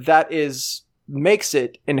 And that makes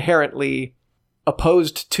it inherently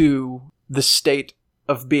opposed to the state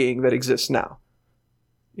of being that exists now.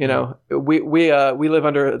 You know, we live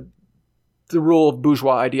under the rule of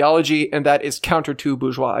bourgeois ideology, and that is counter to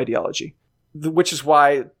bourgeois ideology. Which is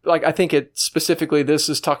why, like, I think this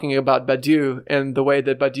is talking about Badiou and the way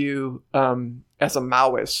that Badiou, as a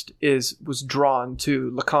Maoist, was drawn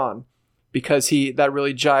to Lacan, because that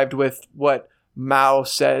really jived with what Mao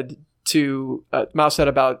said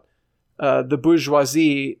about the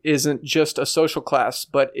bourgeoisie isn't just a social class,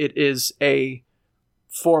 but it is a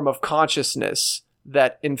form of consciousness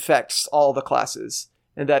that infects all the classes,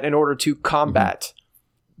 and that in order to combat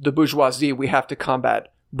the bourgeoisie, we have to combat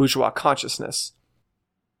bourgeois consciousness.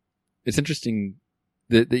 It's interesting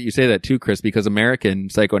that you say that too, Chris, because American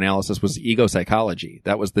psychoanalysis was ego psychology.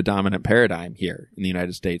 That was the dominant paradigm here in the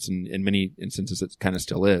United States, and in many instances it kind of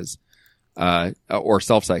still is, or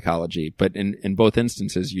self-psychology. But in both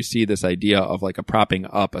instances, you see this idea of like a propping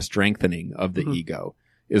up, a strengthening of the ego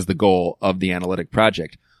is the goal of the analytic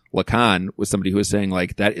project. Lacan was somebody who was saying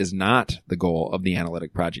like that is not the goal of the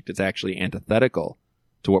analytic project. It's actually antithetical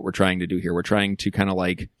to what we're trying to do here. We're trying to kind of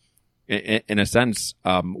like, in a sense,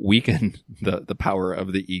 weaken the power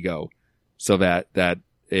of the ego so that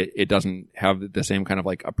it doesn't have the same kind of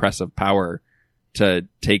like oppressive power to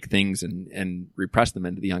take things and repress them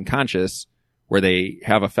into the unconscious, where they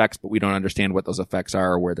have effects, but we don't understand what those effects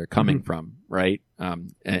are or where they're coming from, right?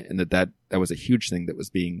 And that was a huge thing that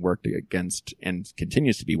was being worked against and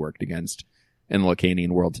continues to be worked against in the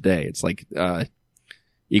Lacanian world today. It's like,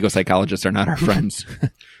 ego psychologists are not our friends.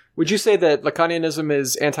 Would you say that Lacanianism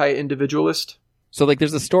is anti-individualist? So like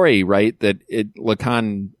there's a story, right, that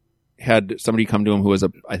Lacan had somebody come to him who was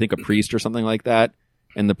I think a priest or something like that.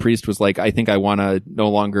 And the priest was like, I think I want to no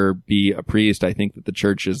longer be a priest. I think that the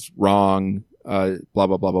church is wrong, blah,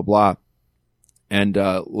 blah, blah, blah, blah. And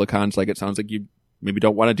Lacan's like, it sounds like you maybe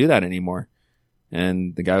don't want to do that anymore.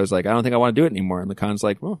 And the guy was like, I don't think I want to do it anymore. And Lacan's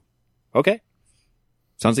like, well, okay.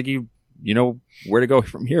 Sounds like you know where to go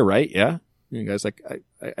from here, right? Yeah. And the guy's like,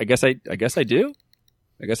 I guess I do.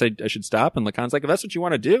 I guess I should stop. And Lacan's like, if that's what you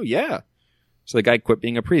want to do, yeah. So the guy quit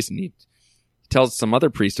being a priest, and he tells some other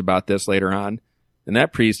priest about this later on. And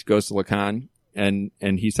that priest goes to Lacan and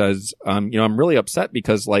he says, I'm really upset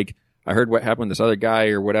because like I heard what happened with this other guy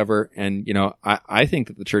or whatever. And, I think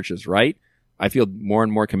that the church is right. I feel more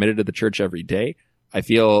and more committed to the church every day. I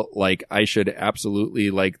feel like I should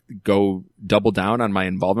absolutely like go double down on my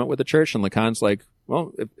involvement with the church. And Lacan's like,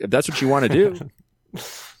 well, if that's what you want to do,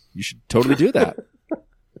 you should totally do that.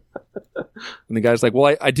 And the guy's like,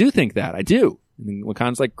 well, I do think that. I do. And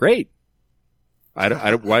Lacan's like, great.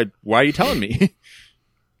 Why are you telling me?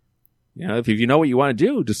 If you know what you want to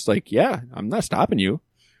do, just like, yeah, I'm not stopping you.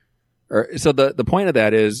 So the point of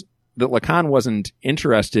that is that Lacan wasn't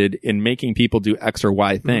interested in making people do X or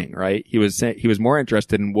Y thing, right? He was more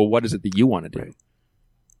interested in, well, what is it that you want to do? Right.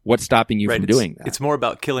 What's stopping you from doing that? It's more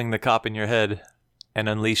about killing the cop in your head and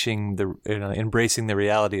unleashing embracing the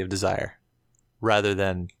reality of desire rather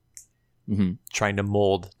than trying to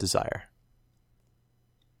mold desire.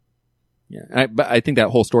 Yeah, but I think that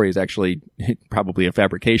whole story is actually probably a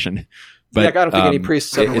fabrication. But I don't think any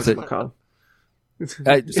priests ever was Lacan.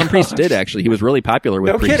 Some priests did, actually. He was really popular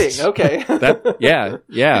with priests. No kidding. Okay. Yeah.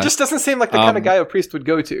 It just doesn't seem like the kind of guy a priest would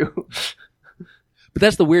go to. But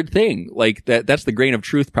that's the weird thing. Like that's the grain of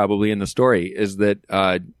truth probably in the story is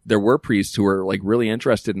that there were priests who were like really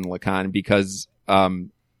interested in Lacan because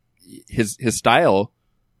his style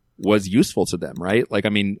was useful to them, right? Like, I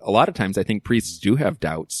mean, a lot of times I think priests do have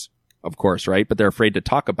doubts, of course, right? But they're afraid to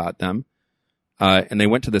talk about them. And they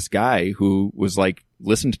went to this guy who was like,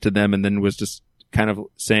 listened to them and then was just kind of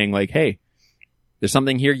saying like, hey, there's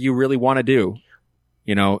something here you really want to do.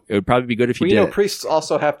 It would probably be good if you did. Priests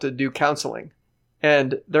also have to do counseling.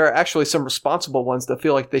 And there are actually some responsible ones that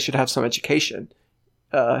feel like they should have some education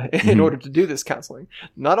in order to do this counseling.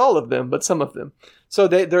 Not all of them, but some of them. So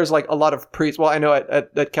there's like a lot of priests. Well, I know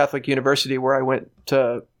at Catholic University where I went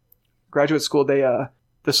to graduate school, the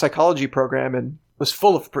psychology program and was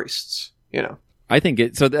full of priests, I think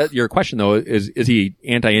your question though is he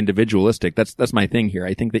anti-individualistic? That's my thing here.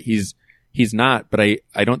 I think that he's not, but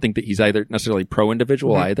I don't think that he's either necessarily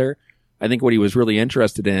pro-individual either. I think what he was really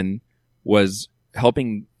interested in was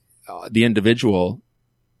helping the individual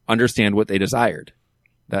understand what they desired.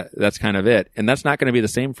 That's kind of it. And that's not going to be the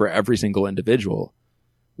same for every single individual.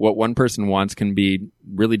 What one person wants can be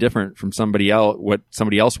really different from what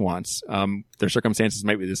somebody else wants. Their circumstances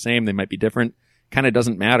might be the same. They might be different. Kind of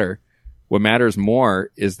doesn't matter. What matters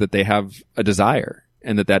more is that they have a desire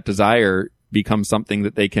and that desire becomes something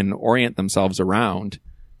that they can orient themselves around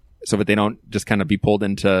so that they don't just kind of be pulled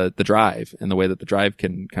into the drive in the way that the drive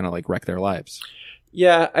can kind of like wreck their lives.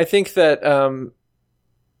 Yeah, I think that I'm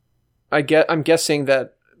guessing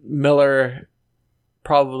that Miller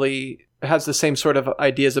probably has the same sort of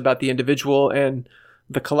ideas about the individual and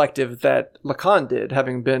the collective that Lacan did,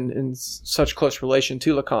 having been in such close relation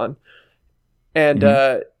to Lacan. And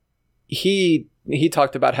he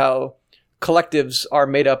talked about how collectives are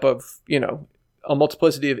made up of, a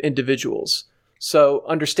multiplicity of individuals. So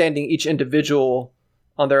understanding each individual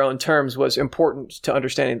on their own terms was important to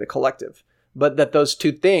understanding the collective, but that those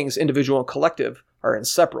two things, individual and collective, are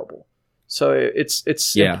inseparable. So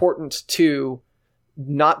it's important to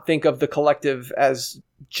not think of the collective as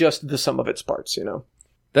just the sum of its parts,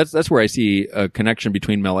 That's where I see a connection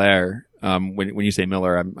between Miller. When you say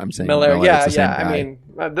Miller, I'm saying Miller. Yeah. I mean,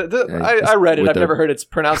 I read it. I've never heard it's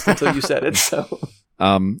pronounced until you said it. So,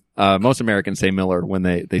 most Americans say Miller when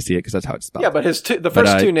they see it because that's how it's spelled. Yeah, but the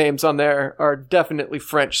first two names on there are definitely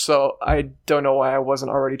French. So I don't know why I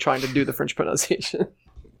wasn't already trying to do the French pronunciation.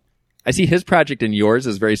 I see his project and yours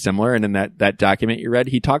is very similar. And in that document you read,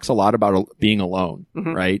 he talks a lot about being alone,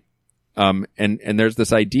 right? And there's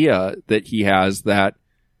this idea that he has that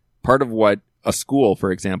part of what a school,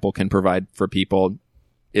 for example, can provide for people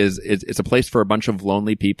is it's a place for a bunch of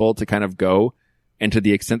lonely people to kind of go and to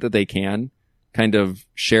the extent that they can kind of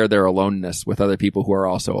share their aloneness with other people who are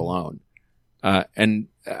also alone. And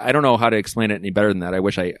I don't know how to explain it any better than that. I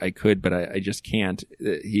wish I could, but I just can't.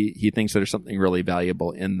 He thinks there's something really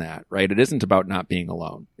valuable in that, right? It isn't about not being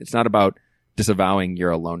alone. It's not about disavowing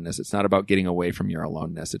your aloneness. It's not about getting away from your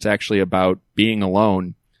aloneness. It's actually about being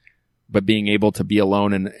alone, but being able to be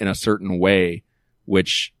alone in a certain way,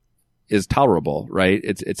 which is tolerable, right?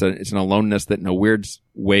 It's an aloneness that in a weird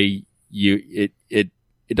way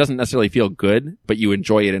it doesn't necessarily feel good, but you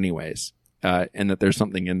enjoy it anyways. And that there's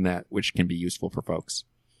something in that which can be useful for folks.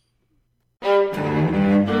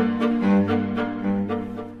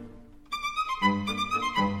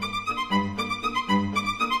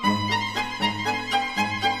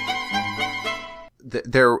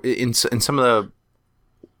 there in some of the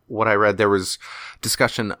what I read, there was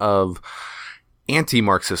discussion of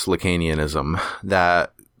anti-Marxist Lacanianism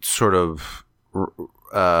that sort of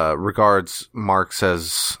regards Marx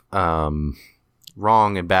as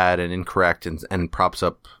wrong and bad and incorrect, and props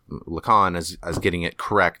up Lacan as getting it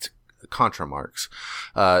correct contra Marx.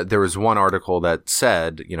 There was one article that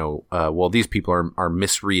said, well, these people are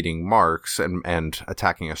misreading Marx and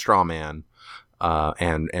attacking a straw man,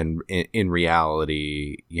 and in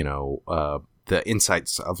reality, the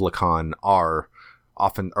insights of Lacan are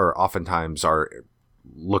oftentimes are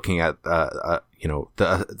looking at the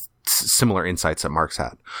similar insights that Marx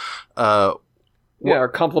had. Are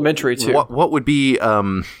complementary too. What would be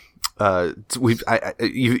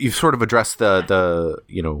you've sort of addressed the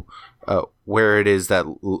where it is that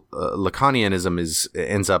Lacanianism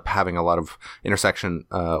ends up having a lot of intersection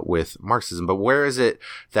with Marxism, but where is it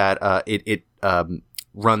that it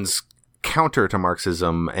runs counter to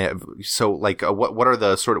Marxism? So, like, what are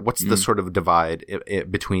the sort of what's the sort of divide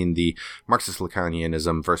between the Marxist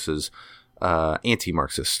Lacanianism versus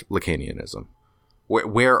anti-Marxist Lacanianism?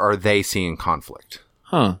 Where are they seeing conflict?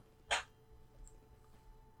 Huh.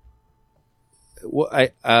 Well,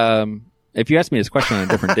 if you ask me this question on a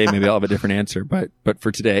different day, maybe I'll have a different answer. But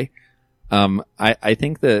for today, I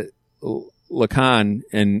think that Lacan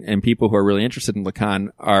and people who are really interested in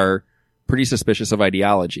Lacan are pretty suspicious of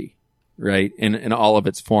ideology, right? In all of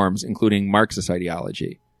its forms, including Marxist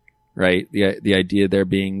ideology, right? The idea there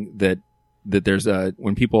being that there's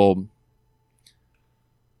when people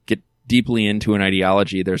get deeply into an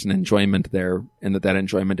ideology, there's an enjoyment there, and that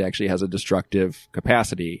enjoyment actually has a destructive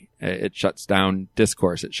capacity. It shuts down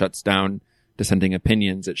discourse. It shuts down dissenting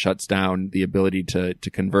opinions. It shuts down the ability to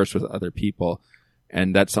converse with other people.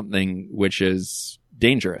 And that's something which is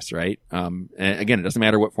dangerous, right? And again, it doesn't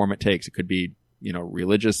matter what form it takes. It could be,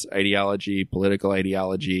 religious ideology, political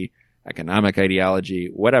ideology, economic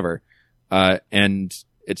ideology, whatever. And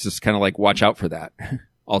it's just kind of like, watch out for that,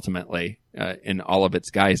 ultimately, in all of its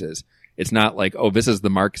guises. It's not like, oh, this is the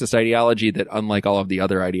Marxist ideology that, unlike all of the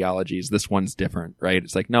other ideologies, this one's different, right?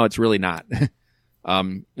 It's like, no, it's really not. I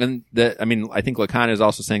think Lacan is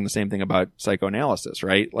also saying the same thing about psychoanalysis,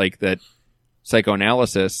 right? Like that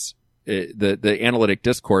psychoanalysis, the analytic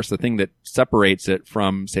discourse, the thing that separates it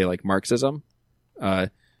from, say, like Marxism,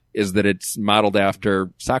 is that it's modeled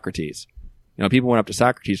after Socrates. People went up to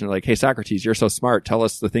Socrates and they're like, hey, Socrates, you're so smart. Tell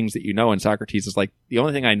us the things that you know. And Socrates is like, the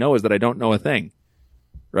only thing I know is that I don't know a thing,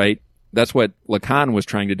 right? That's what Lacan was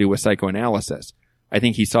trying to do with psychoanalysis. I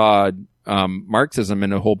think he saw Marxism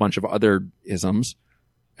and a whole bunch of other isms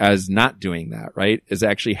as not doing that, right? As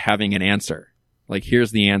actually having an answer. Like,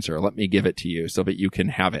 here's the answer. Let me give it to you so that you can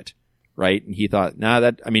have it, right? And he thought,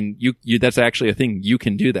 that's actually a thing. You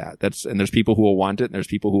can do that. And there's people who will want it, and there's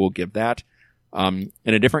people who will give that. In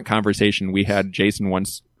a different conversation we had, Jason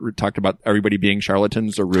once talked about everybody being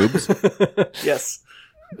charlatans or rubes. Yes.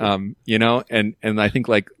 And I think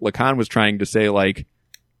like Lacan was trying to say, like,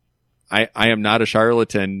 I am not a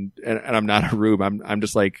charlatan and I'm not a rube. I'm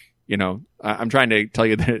just like, I'm trying to tell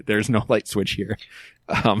you that there's no light switch here.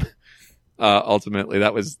 Ultimately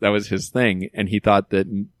that was his thing. And he thought that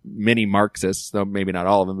many Marxists, though maybe not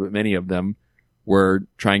all of them, but many of them were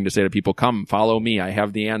trying to say to people, come follow me. I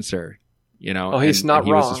have the answer. He's not wrong.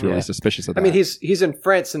 He was just really suspicious of that. I mean, he's in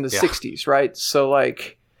France in the 60s, right? So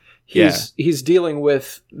like he's dealing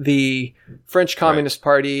with the French Communist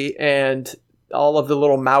Party and all of the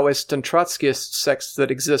little Maoist and Trotskyist sects that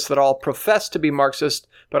exist that all profess to be Marxist,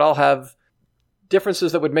 but all have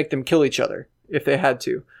differences that would make them kill each other if they had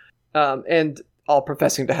to, and all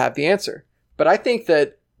professing to have the answer. But I think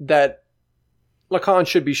that Lacan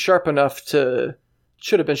should have been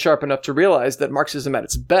sharp enough to realize that Marxism at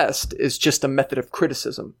its best is just a method of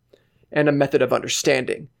criticism and a method of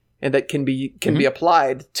understanding, and that can be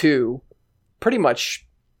applied to pretty much,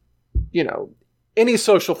 any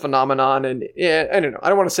social phenomenon. And I don't know. I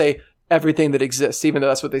don't want to say everything that exists, even though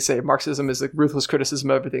that's what they say. Marxism is a ruthless criticism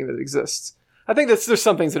of everything that exists. I think there's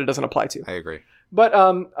some things that it doesn't apply to. I agree. But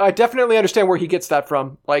I definitely understand where he gets that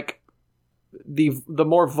from. Like the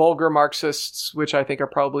more vulgar Marxists, which I think are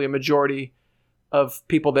probably a majority of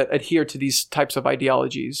people that adhere to these types of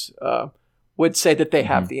ideologies, would say that they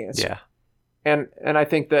have the answer. Yeah. And I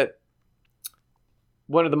think that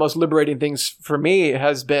one of the most liberating things for me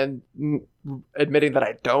has been admitting that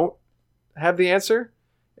I don't have the answer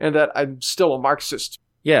and that I'm still a Marxist.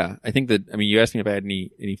 Yeah, I think that, you asked me if I had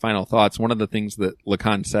any final thoughts. One of the things that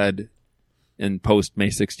Lacan said in post May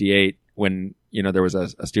 68, when, there was a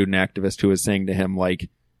student activist who was saying to him, like,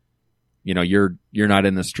 you're not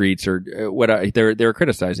in the streets, or they were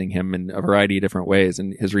criticizing him in a variety of different ways.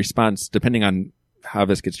 And his response, depending on how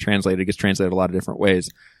this gets translated. It gets translated a lot of different ways.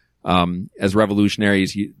 As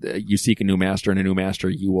revolutionaries, you seek a new master, and a new master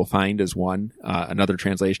you will find is one. Another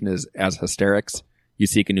translation is as hysterics, you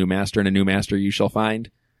seek a new master, and a new master you shall find.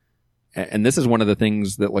 And this is one of the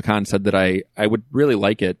things that Lacan said that I would really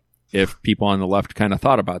like it if people on the left kind of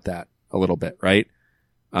thought about that a little bit, right?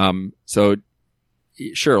 So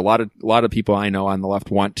sure, a lot of people I know on the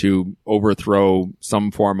left want to overthrow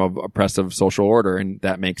some form of oppressive social order, and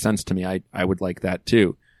that makes sense to me. I would like that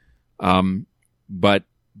too. But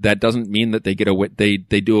that doesn't mean that they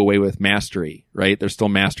do away with mastery, right? They're still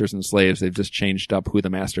masters and slaves. They've just changed up who the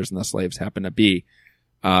masters and the slaves happen to be.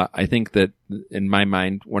 I think that in my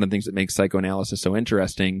mind, one of the things that makes psychoanalysis so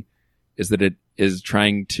interesting is that it is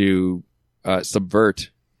trying to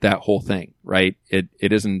subvert that whole thing, right? It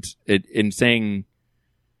isn't in saying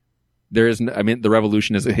there isn't. I mean, the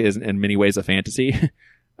revolution is in many ways a fantasy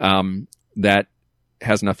that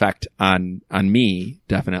has an effect on me,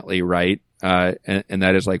 definitely, right? And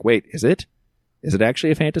that is like, wait, is it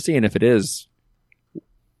actually a fantasy? And if it is,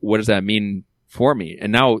 what does that mean for me?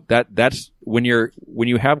 And now that's when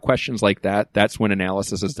you have questions like that, that's when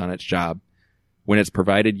analysis has done its job. When it's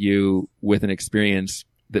provided you with an experience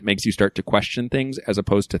that makes you start to question things as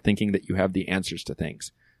opposed to thinking that you have the answers to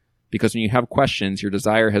things. Because when you have questions, your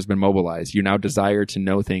desire has been mobilized. You now desire to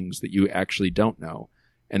know things that you actually don't know.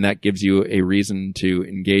 And that gives you a reason to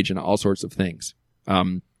engage in all sorts of things.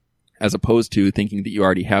 As opposed to thinking that you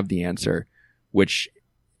already have the answer, which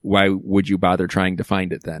why would you bother trying to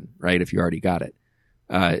find it then, right? If you already got it.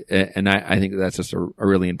 And I think that's just a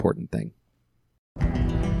really important thing.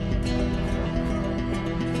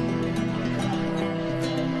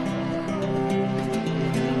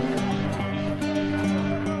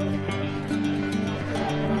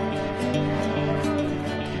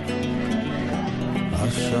 I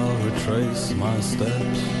shall retrace my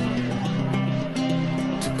steps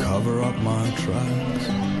to cover up my tracks,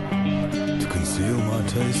 to conceal my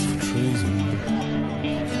taste for treason,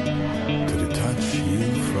 to detach you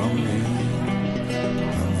from me,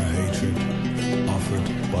 and the hatred offered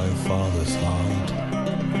by a father's heart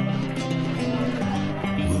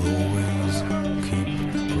will always keep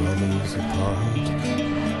brothers apart.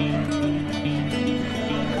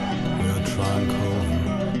 We are tranquil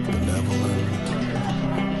and benevolent,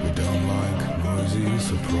 we don't like noisy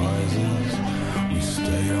surprises, we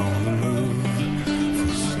stay on the move,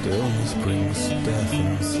 for stillness brings death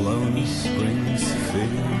and slowness brings fear.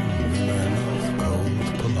 Men of cold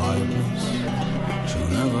politeness shall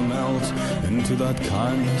never melt into that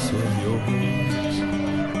kindness of yours,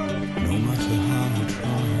 no matter how you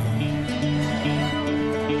try.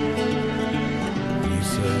 You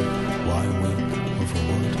say, why weep over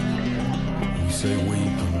what? We say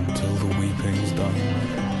weep until the weeping's done.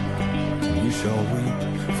 We shall weep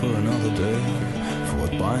for another day, for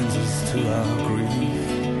what binds us to our grief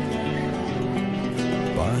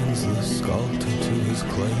binds the sculptor to his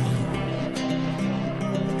clay.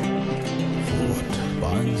 For what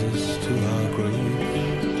binds us to our grief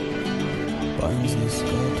binds the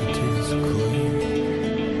sculptor to his clay.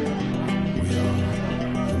 We are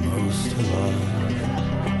the most alive,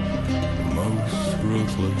 the most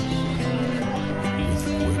ruthless. With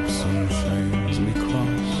whips and chains we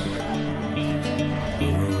cross the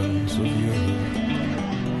ruins of Europe,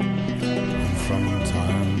 and from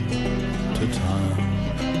time to time,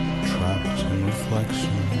 trapped in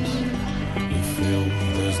reflections, we feel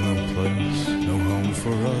there's no place, no home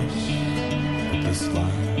for us but this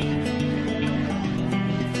land.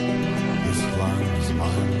 This land is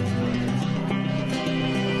mine.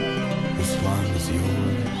 This land is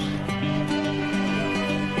yours.